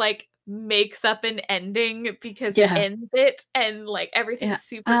and just like makes up an ending because it Yeah. ends it and like Yeah. everything's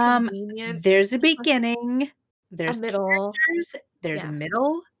super convenient. There's a It's like beginning, a there's middle. characters, there's a Yeah.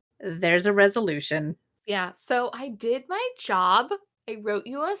 middle, there's a resolution. Yeah. So I did my job. I wrote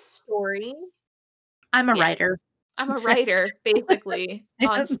you a story. I'm a Yeah. writer. I'm a So writer basically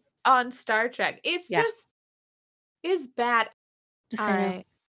yeah. on Star Trek. It's Yeah. just is bad. Just All say no. right.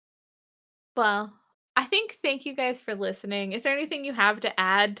 Well, I think thank you guys for listening. Is there anything you have to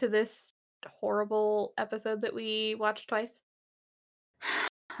add to this horrible episode that we watched twice?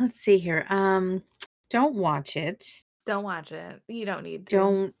 Let's see here. Don't watch it. Don't watch it. You don't need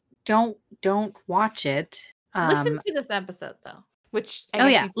to. Don't watch it. Listen to this episode though, which I Oh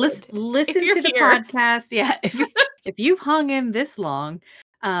guess yeah, you listen did. If listen you're to the here. podcast. Yeah, if you've hung in this long,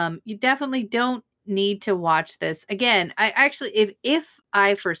 you definitely don't need to watch this. Again, I actually if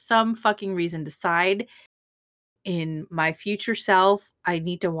I for some fucking reason decide in my future self I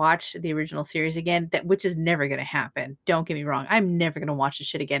need to watch the original series again, that which is never going to happen. Don't get me wrong. I'm never going to watch this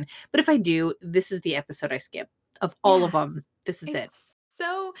shit again. But if I do, this is the episode I skip. Of all of Yeah. them, this is it.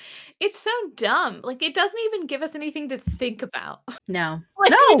 It's so dumb. Like it doesn't even give us anything to think about. No.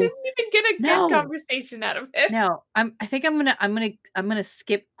 Like we No. didn't even get a No. good conversation out of it. No. I think I'm gonna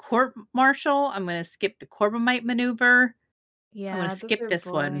skip court martial. I'm gonna skip the Corbomite maneuver. Yeah, I'm gonna those skip are this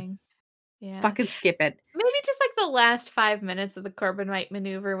one. boring. Yeah. Fucking skip it. Maybe just like the last 5 minutes of the Corbomite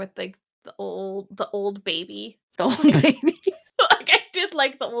maneuver with like the old baby. The old baby. Like I did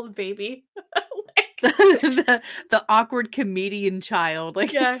like the old baby. Like, the awkward comedian child.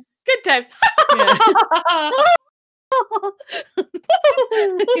 Like yeah, good times. Yeah.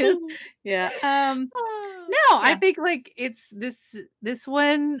 Yeah. No, I think like it's this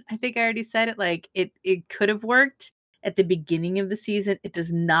one, I think I already said it, like it could have worked at the beginning of the season. It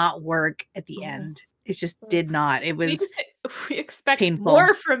does not work at the end. It just did not. It was we expect painful.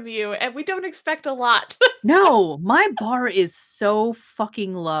 more from you, and we don't expect a lot. No, my bar is so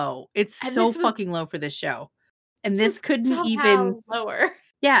fucking low. It's And so this was fucking low for this show. And this couldn't somehow even lower.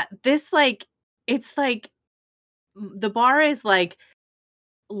 Yeah, this like it's like the bar is like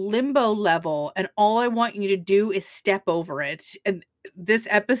limbo level, and all I want you to do is step over it. And this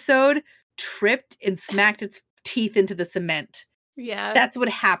episode tripped and smacked its teeth into the cement. Yeah. That's what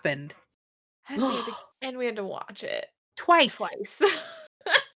happened. And we had to watch it Twice.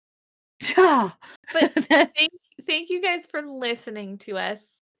 But thank you guys for listening to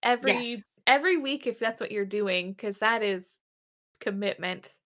us every week if that's what you're doing, because that is commitment.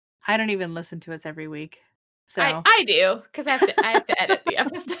 I don't even listen to us every week. So I do, because I have to edit the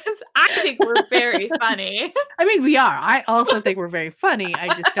episodes. I think we're very funny. I mean, we are. I also think we're very funny. I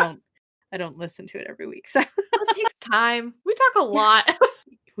just don't listen to it every week. So it takes time. We talk a lot.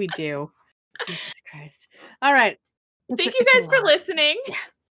 We do. Jesus Christ. All right. Thank you guys for listening. Yeah.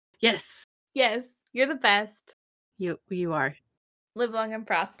 Yes. Yes, you're the best. You are. Live long and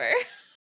prosper.